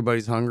employee, and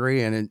everybody's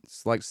hungry, and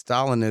it's like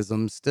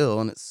Stalinism still,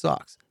 and it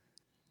sucks.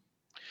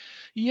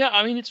 Yeah,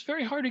 I mean, it's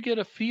very hard to get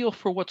a feel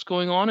for what's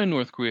going on in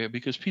North Korea,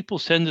 because people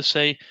tend to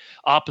say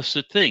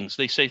opposite things.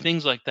 They say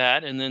things like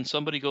that, and then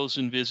somebody goes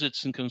and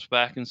visits and comes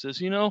back and says,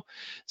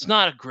 it's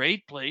not a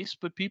great place,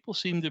 but people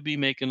seem to be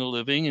making a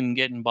living and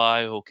getting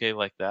by okay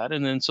like that.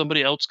 And then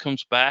somebody else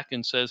comes back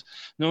and says,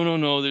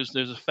 no, there's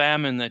a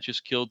famine that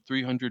just killed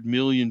 300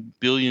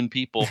 billion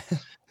people.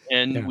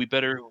 And Yeah. we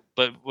better,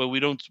 but we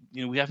don't,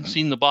 we haven't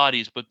seen the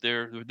bodies, but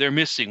they're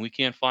missing. We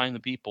can't find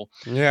the people.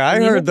 Yeah, I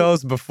And heard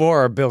those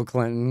before Bill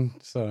Clinton.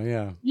 So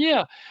yeah.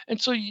 Yeah,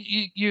 and so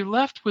you're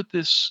left with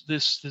this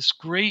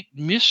great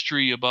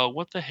mystery about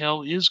what the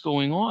hell is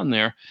going on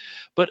there.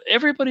 But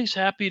everybody's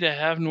happy to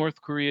have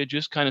North Korea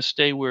just kind of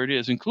stay where it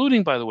is,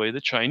 including, by the way, the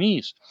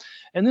Chinese.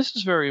 And this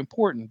is very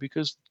important,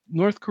 because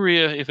North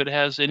Korea, if it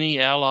has any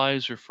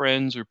allies or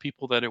friends or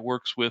people that it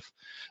works with,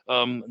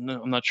 I'm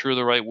not sure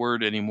the right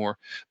word anymore,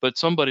 but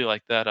somebody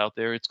like that out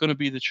there, it's going to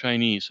be the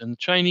Chinese. And the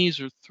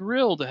Chinese are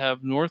thrilled to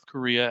have North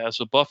Korea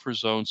as a buffer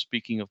zone,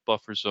 speaking of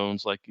buffer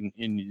zones like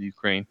in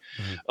Ukraine,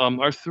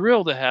 are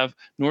thrilled to have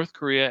North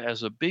Korea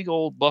as a big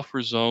old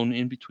buffer zone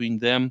in between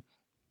them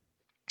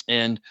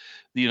and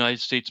the United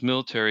States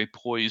military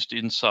poised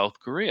in South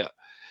Korea.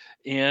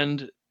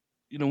 And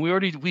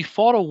we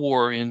fought a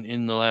war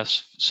in the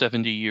last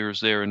 70 years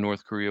there in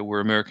North Korea, where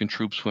American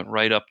troops went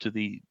right up to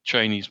the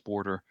Chinese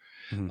border.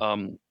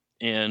 Mm-hmm.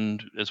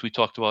 And as we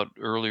talked about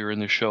earlier in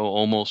the show,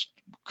 almost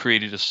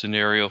created a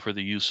scenario for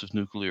the use of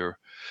nuclear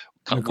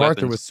MacArthur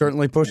weapons. was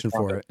certainly pushing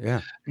for it.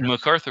 Yeah.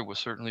 MacArthur was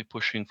certainly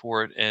pushing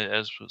for it,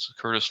 as was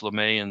Curtis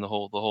LeMay and the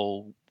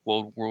whole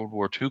World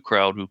War II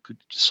crowd, who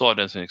saw it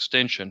as an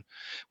extension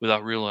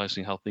without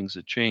realizing how things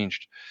had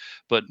changed.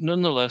 But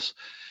nonetheless,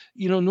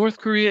 North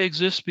Korea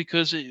exists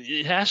because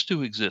it has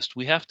to exist.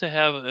 We have to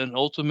have an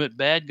ultimate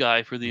bad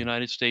guy for the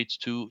United States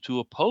to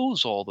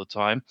oppose all the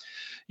time.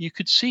 You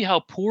could see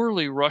how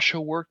poorly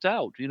Russia worked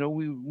out.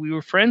 We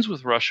were friends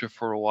with Russia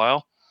for a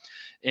while,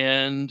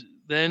 and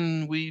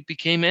then we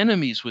became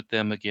enemies with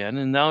them again.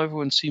 And now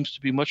everyone seems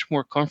to be much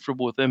more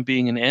comfortable with them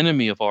being an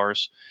enemy of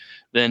ours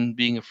than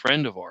being a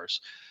friend of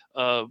ours.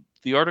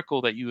 The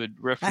article that you had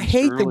referenced I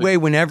hate earlier, the way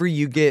whenever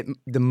you get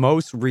the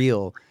most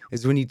real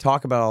is when you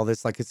talk about all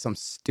this like it's some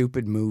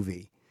stupid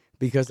movie.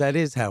 because that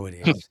is how it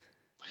is.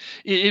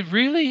 It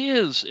really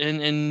is,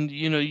 and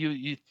you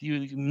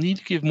need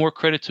to give more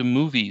credit to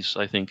movies,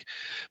 I think,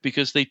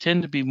 because they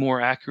tend to be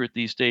more accurate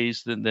these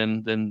days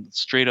than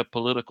straight up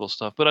political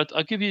stuff. But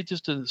I'll give you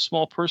just a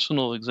small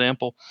personal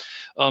example.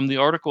 The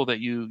article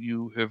that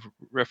you have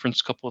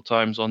referenced a couple of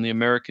times on the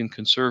American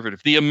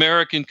Conservative,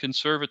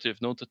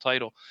 note the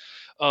title,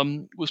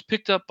 was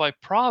picked up by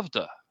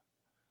Pravda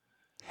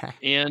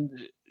and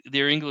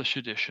their English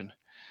edition.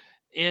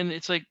 And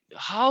it's like,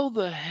 how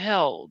the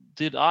hell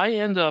did I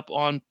end up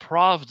on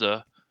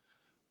Pravda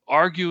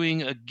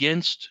arguing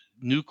against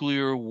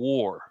nuclear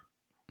war?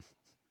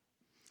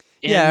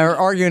 Yeah, or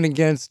arguing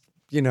against,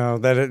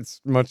 that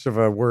it's much of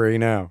a worry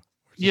now.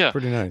 Which is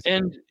pretty nice.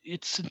 And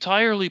it's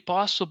entirely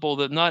possible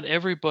that not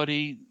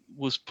everybody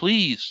was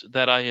pleased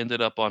that I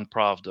ended up on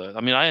Pravda. I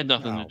mean, I had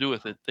nothing to do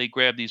with it. They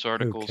grab these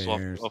articles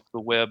off the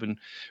web and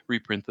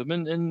reprint them,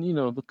 and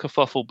the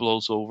kerfuffle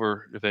blows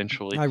over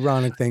eventually.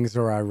 Ironic things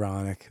are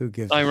ironic. Who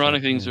gives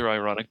ironic things are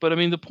ironic. But I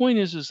mean, the point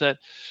is that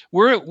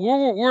we're at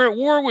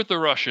war with the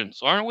Russians,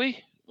 aren't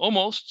we?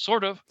 Almost,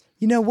 sort of.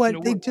 You know what?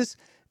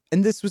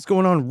 And this was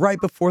going on right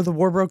before the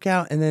war broke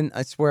out, and then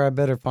I swear I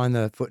better find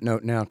the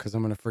footnote now because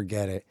I'm going to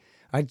forget it.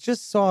 I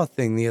just saw a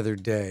thing the other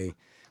day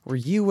where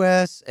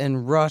U.S.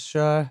 and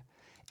Russia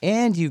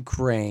and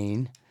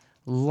Ukraine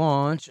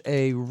launch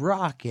a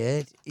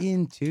rocket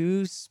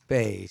into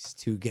space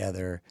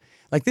together.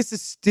 Like, this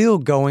is still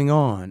going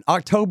on.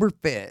 October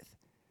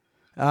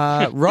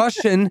 5th.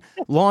 Russian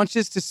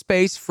launches to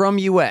space from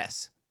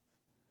U.S.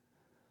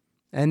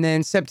 And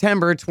then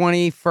September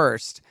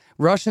 21st,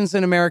 Russians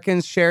and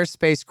Americans share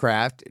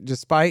spacecraft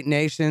despite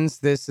nations,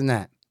 this and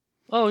that.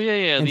 Oh,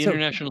 yeah. And the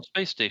International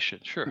Space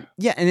Station, sure.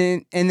 Yeah,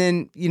 and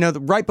then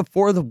right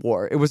before the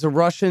war, it was a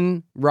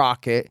Russian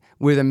rocket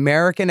with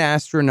American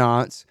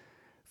astronauts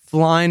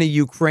flying a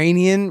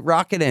Ukrainian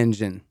rocket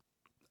engine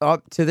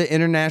up to the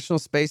International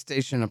Space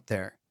Station up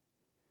there.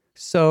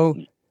 So,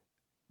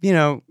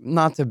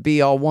 not to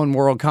be all one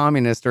world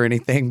communist or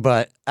anything,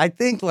 but I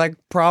think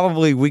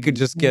probably we could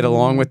just get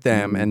along with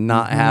them and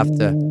not have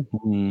to.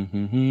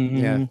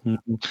 Yeah.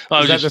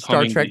 Is that the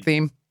Star Trek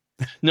theme?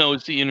 No,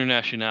 it's the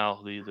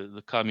Internationale,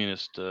 the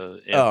communist.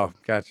 Oh,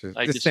 gotcha.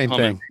 The same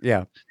thing.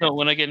 Yeah. No,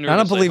 when I get nervous, I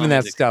don't believe in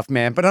that stuff,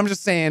 man. But I'm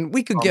just saying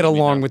we could get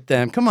along with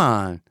them. Come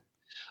on.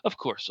 Of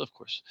course.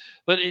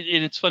 But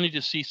it's funny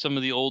to see some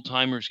of the old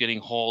timers getting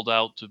hauled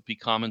out to be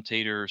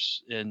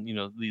commentators, and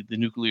the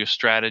nuclear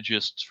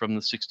strategists from the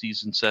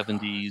 60s and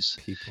 70s,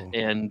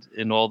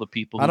 and all the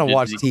people. I don't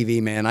watch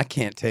TV, man. I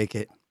can't take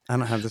it. I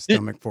don't have the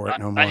stomach for it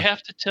no more. I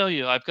have to tell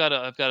you, I've got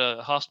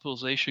a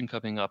hospitalization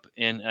coming up,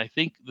 and I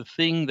think the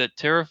thing that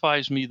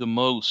terrifies me the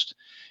most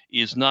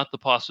is not the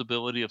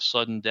possibility of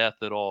sudden death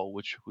at all,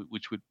 which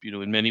would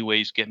in many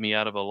ways get me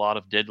out of a lot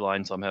of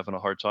deadlines I'm having a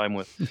hard time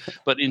with,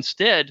 but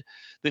instead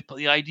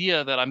the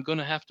idea that I'm going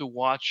to have to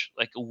watch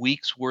like a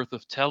week's worth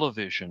of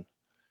television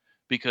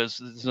because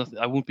there's nothing,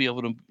 I won't be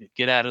able to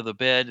get out of the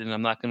bed, and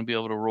I'm not going to be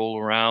able to roll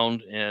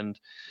around, and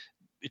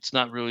it's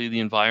not really the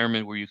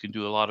environment where you can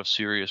do a lot of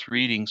serious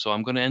reading. So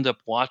I'm going to end up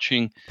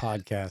watching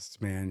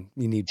podcasts, man.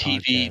 You need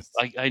TV.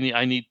 Podcasts.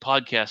 I need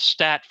podcast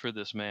stat for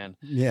this, man.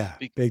 Yeah,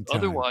 big time.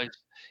 Otherwise,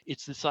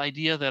 it's this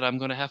idea that I'm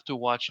going to have to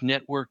watch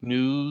network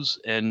news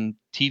and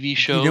TV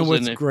shows. You know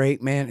what's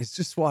great, man? Is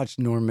just watch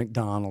Norm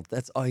Macdonald.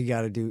 That's all you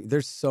got to do.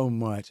 There's so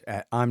much.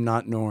 I'm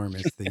Not Norm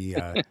is the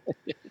YouTube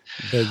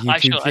channel. I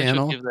should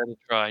give that a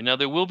try. Now,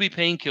 there will be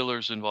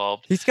painkillers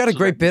involved. He's got a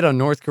great bit on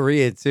North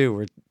Korea, too,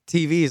 where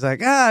TV is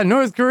like,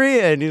 North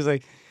Korea. And he's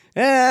like,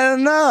 I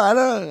don't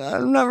know.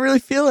 I'm not really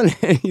feeling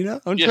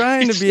it, I'm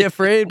trying to be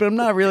afraid, but I'm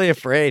not really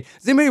afraid.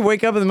 Does anybody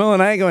wake up in the middle of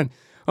the night going,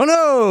 oh,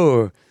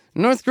 no,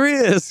 North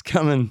Korea is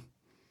coming?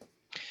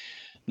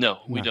 No,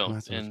 we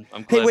don't. And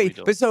I'm glad we don't. Hey, wait,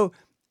 but so,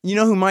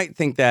 who might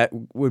think that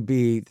would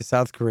be the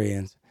South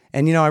Koreans?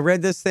 And, I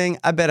read this thing.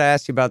 I bet I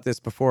asked you about this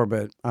before,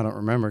 but I don't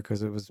remember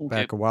because it was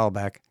back a while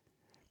back.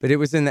 But it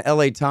was in the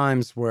LA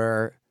Times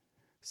where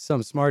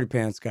some smarty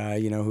pants guy,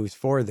 who's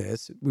for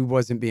this, who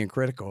wasn't being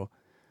critical,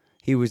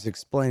 he was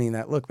explaining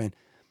that, look, man,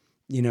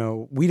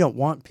 we don't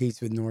want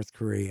peace with North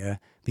Korea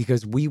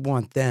because we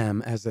want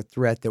them as a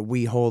threat that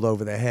we hold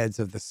over the heads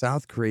of the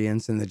South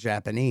Koreans and the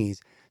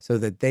Japanese so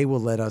that they will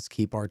let us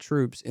keep our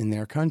troops in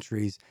their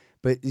countries.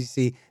 But you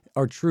see,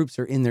 our troops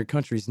are in their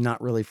countries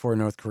not really for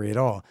North Korea at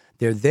all.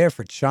 They're there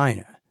for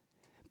China,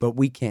 but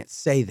we can't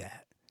say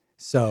that.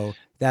 So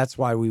that's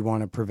why we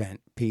want to prevent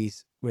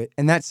peace.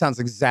 And that sounds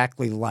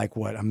exactly like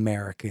what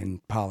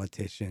American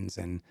politicians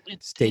and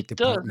State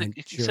Department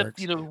except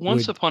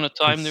once upon a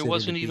time there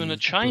wasn't even a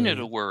China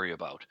to worry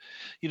about.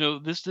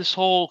 This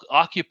whole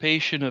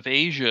occupation of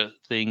Asia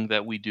thing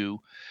that we do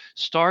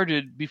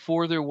started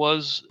before there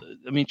was.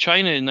 I mean,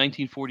 China in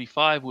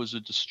 1945 was a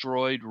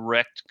destroyed,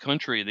 wrecked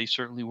country. They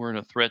certainly weren't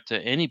a threat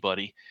to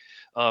anybody.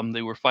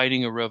 They were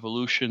fighting a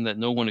revolution that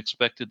no one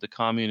expected the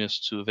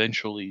communists to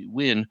eventually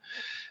win.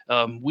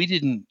 We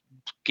didn't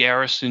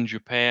garrison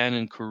Japan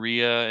and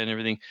Korea and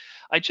everything.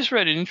 I just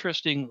read an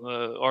interesting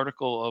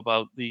article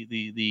about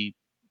the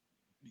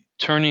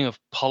turning of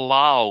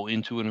Palau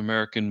into an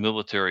American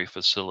military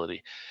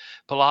facility.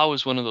 Palau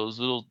is one of those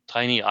little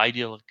tiny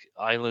idyllic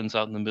islands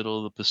out in the middle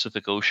of the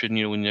Pacific Ocean.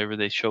 Whenever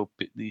they show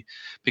the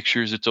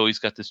pictures, it's always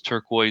got this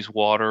turquoise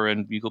water,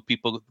 and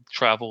people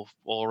travel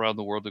all around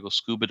the world to go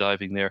scuba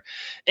diving there,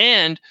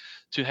 and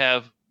to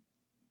have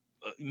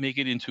make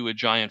it into a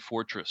giant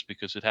fortress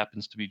because it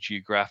happens to be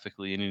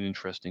geographically in an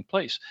interesting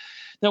place.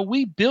 Now,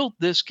 we built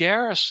this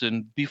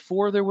garrison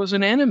before there was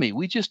an enemy.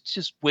 We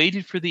just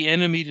waited for the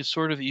enemy to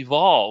sort of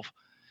evolve,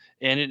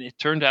 and it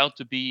turned out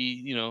to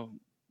be,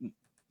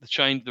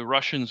 the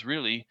Russians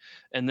really,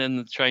 and then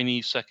the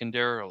Chinese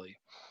secondarily.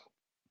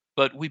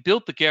 But we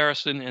built the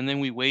garrison, and then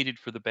we waited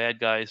for the bad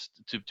guys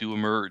to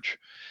emerge.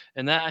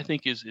 And that, I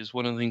think, is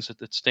one of the things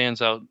that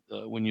stands out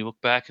when you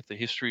look back at the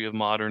history of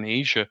modern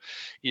Asia,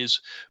 is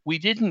we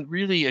didn't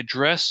really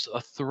address a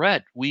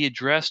threat. We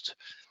addressed,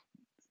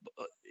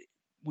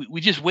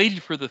 we just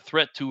waited for the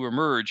threat to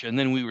emerge, and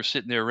then we were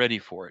sitting there ready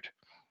for it.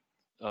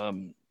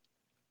 Kind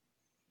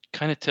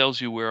of tells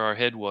you where our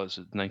head was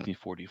in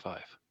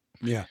 1945.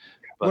 Yeah.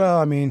 Well,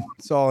 I mean,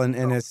 it's all in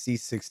NSC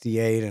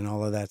 68 and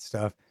all of that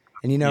stuff.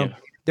 And,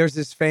 there's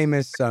this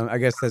famous, I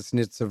guess that's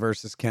Nitze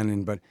versus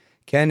Kennan, but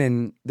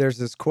Kennan, there's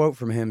this quote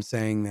from him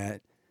saying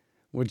that,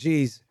 well,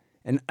 geez,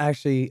 and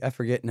actually, I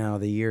forget now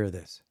the year of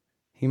this.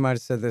 He might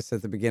have said this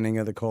at the beginning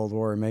of the Cold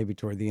War, or maybe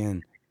toward the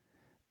end.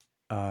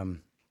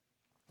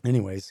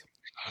 Anyways,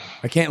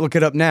 I can't look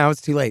it up now.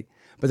 It's too late.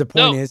 But the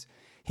point is,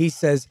 he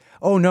says,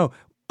 oh, no,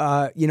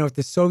 if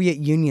the Soviet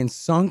Union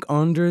sunk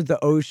under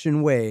the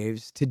ocean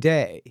waves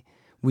today,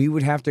 we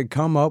would have to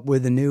come up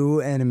with a new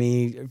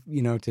enemy,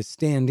 to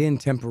stand in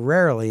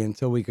temporarily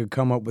until we could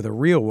come up with a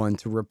real one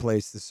to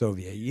replace the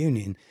Soviet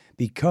Union,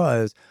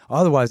 because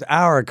otherwise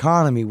our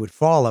economy would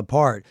fall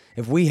apart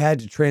if we had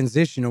to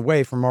transition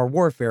away from our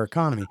warfare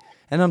economy.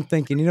 And I'm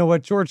thinking, you know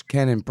what? George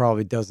Kennan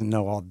probably doesn't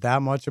know all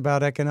that much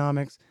about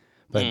economics,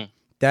 but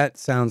that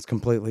sounds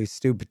completely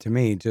stupid to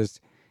me.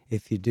 Just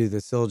if you do the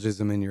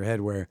syllogism in your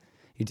head where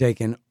you take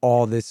in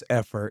all this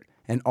effort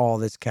and all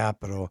this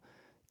capital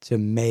to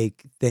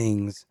make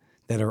things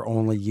that are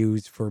only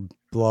used for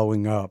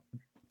blowing up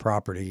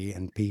property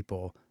and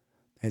people,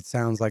 it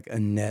sounds like a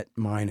net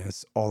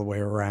minus all the way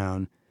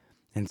around.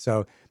 And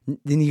so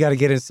then you got to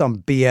get into some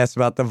BS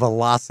about the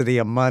velocity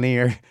of money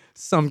or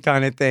some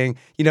kind of thing.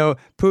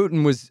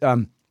 Putin was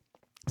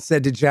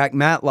said to Jack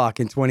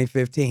Matlock in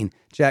 2015.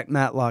 Jack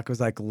Matlock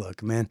was like,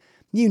 look, man,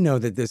 you know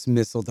that this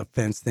missile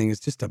defense thing is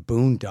just a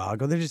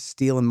boondoggle. They're just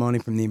stealing money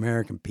from the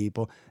American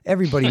people.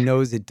 Everybody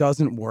knows it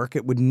doesn't work.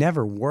 It would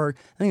never work.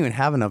 I don't even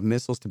have enough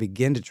missiles to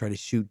begin to try to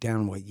shoot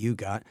down what you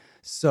got.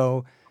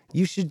 So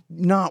you should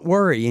not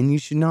worry, and you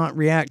should not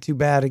react too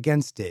bad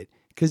against it.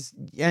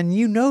 And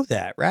you know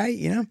that, right?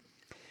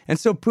 And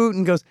so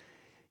Putin goes,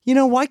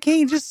 why can't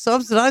you just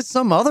subsidize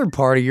some other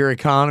part of your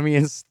economy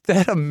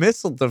instead of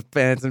missile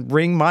defense and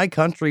bring my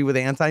country with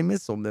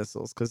anti-missile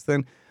missiles? Because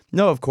then,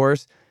 no, of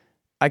course,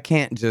 I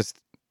can't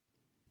just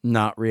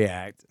not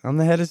react. I'm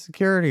the head of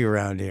security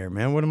around here,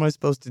 man. What am I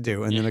supposed to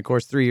do? And then, of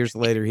course, 3 years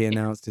later, he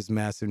announced his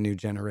massive new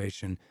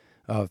generation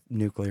of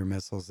nuclear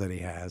missiles that he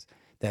has,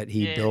 that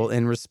he built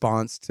in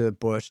response to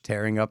Bush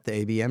tearing up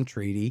the ABM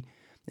treaty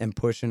and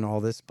pushing all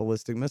this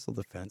ballistic missile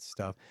defense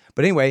stuff.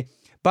 But anyway,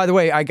 by the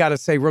way, I got to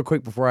say real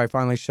quick before I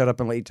finally shut up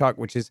and let you talk,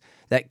 which is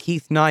that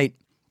Keith Knight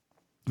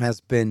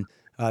has been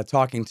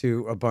talking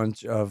to a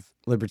bunch of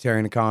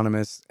libertarian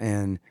economists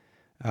and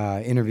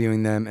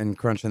interviewing them and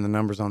crunching the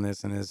numbers on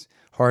this, and is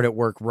hard at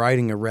work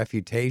writing a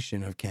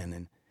refutation of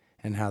Kennan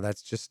and how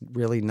that's just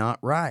really not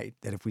right.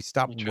 That if we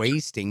stop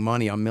wasting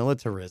money on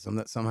militarism,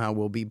 that somehow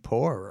we'll be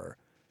poorer.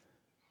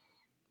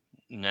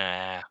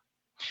 Nah.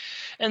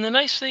 And the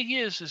nice thing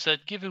is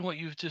that given what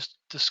you've just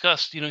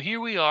discussed, here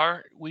we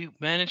are. We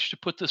managed to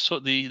put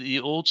the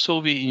old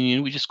Soviet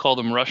Union, we just call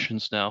them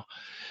Russians now,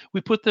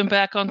 we put them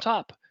back on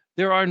top.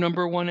 They're our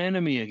number one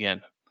enemy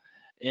again.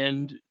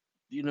 And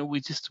we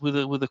just with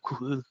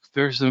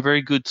there's a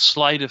very good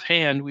sleight of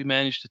hand, we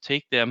managed to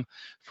take them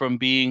from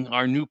being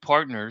our new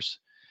partners.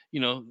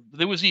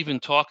 There was even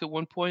talk at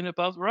one point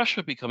about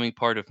Russia becoming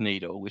part of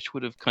NATO, which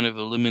would have kind of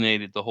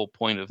eliminated the whole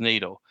point of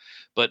NATO.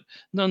 But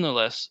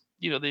nonetheless,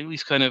 they at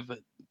least kind of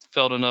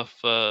felt enough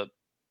that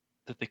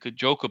they could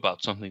joke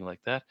about something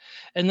like that.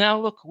 And now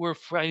look, we're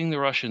fighting the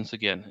Russians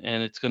again,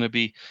 and it's going to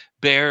be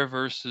bear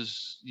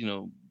versus,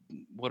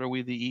 what are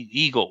we? The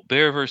eagle,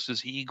 bear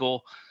versus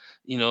eagle.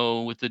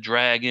 With the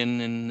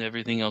dragon and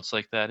everything else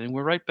like that. And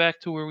we're right back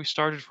to where we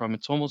started from.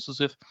 It's almost as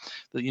if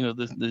the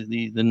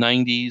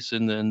 90s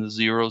and then the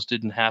zeros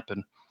didn't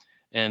happen.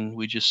 And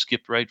we just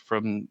skipped right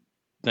from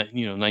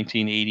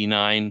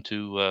 1989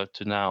 to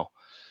now.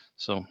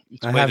 So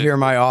I have here in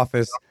my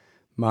office,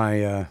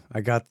 I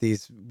got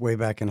these way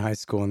back in high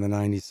school in the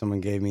 90s.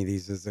 Someone gave me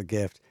these as a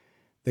gift.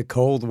 The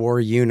Cold War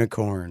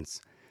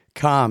unicorns,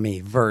 commie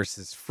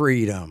versus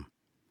freedom.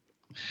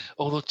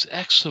 Oh, that's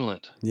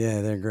excellent.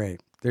 Yeah, they're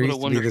great. There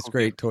used to be this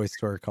great toy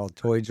store called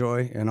Toy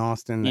Joy in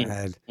Austin that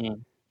had,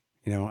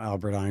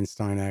 Albert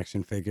Einstein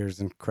action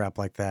figures and crap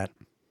like that.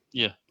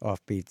 Yeah.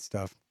 Offbeat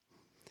stuff.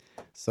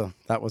 So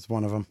that was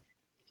one of them.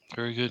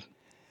 Very good.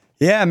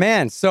 Yeah,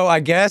 man. So I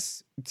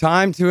guess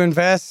time to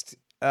invest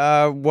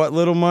what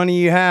little money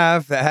you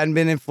have that hadn't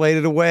been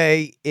inflated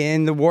away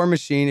in the war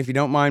machine, if you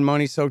don't mind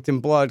money soaked in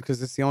blood,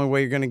 because it's the only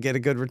way you're going to get a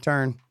good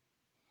return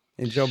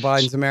in Joe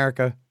Biden's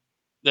America.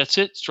 That's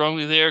it.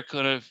 Strongly there.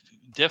 Kind of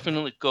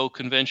definitely go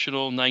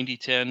conventional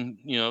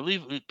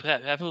 90-10.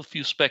 Have a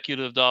few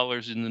speculative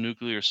dollars in the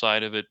nuclear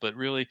side of it, but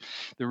really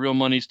the real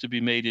money's to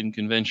be made in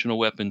conventional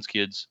weapons,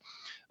 kids.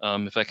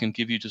 If I can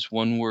give you just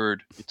one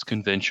word, it's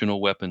conventional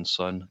weapons,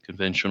 son.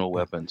 Conventional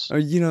weapons.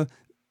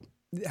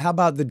 How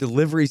about the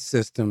delivery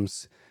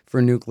systems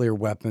for nuclear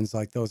weapons,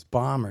 like those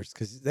bombers?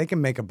 Because they can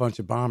make a bunch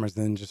of bombers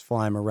and then just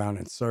fly them around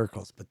in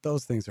circles. But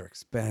those things are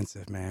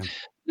expensive, man.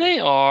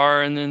 They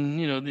are, and then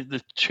the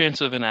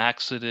chance of an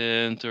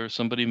accident or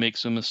somebody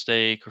makes a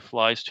mistake or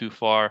flies too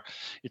far.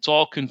 It's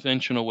all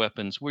conventional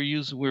weapons.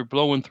 We're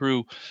blowing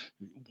through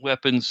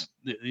weapons,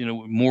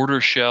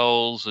 mortar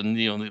shells and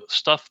the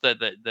stuff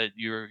that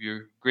your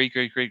great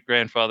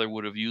grandfather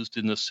would have used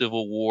in the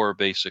Civil War.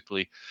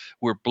 Basically,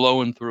 we're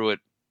blowing through it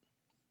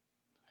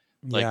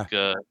like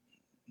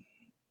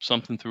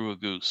something through a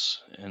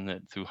goose, and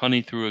then through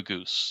honey through a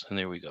goose, and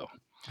there we go.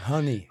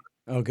 Honey,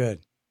 oh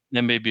good.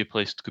 That may be a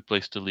good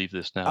place to leave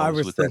this now. I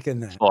was thinking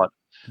that. Thought,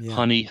 yeah.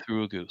 Honey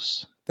through a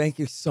goose. Thank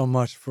you so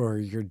much for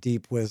your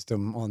deep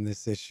wisdom on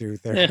this issue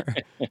there,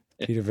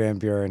 Peter Van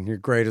Buren. You're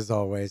great as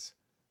always.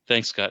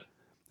 Thanks, Scott.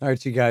 All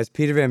right, you guys.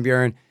 Peter Van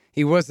Buren,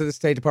 he was at the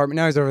State Department.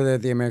 Now he's over there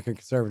at the American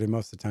Conservative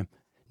most of the time.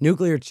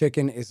 Nuclear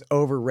chicken is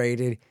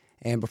overrated.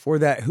 And before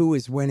that, who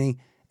is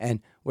winning? And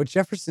what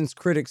Jefferson's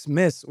critics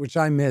miss, which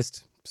I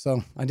missed.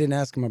 So I didn't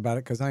ask him about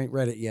it because I ain't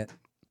read it yet.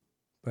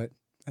 But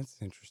that's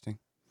interesting.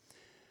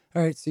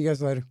 All right, see you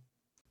guys later.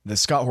 The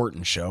Scott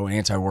Horton Show,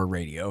 Anti-War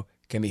Radio,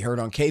 can be heard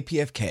on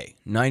KPFK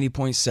 90.7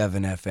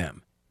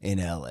 FM in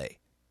LA,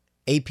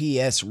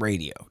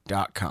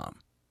 APSradio.com,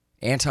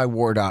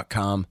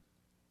 antiwar.com,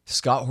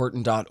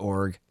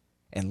 scotthorton.org,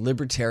 and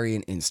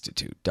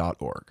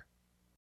libertarianinstitute.org.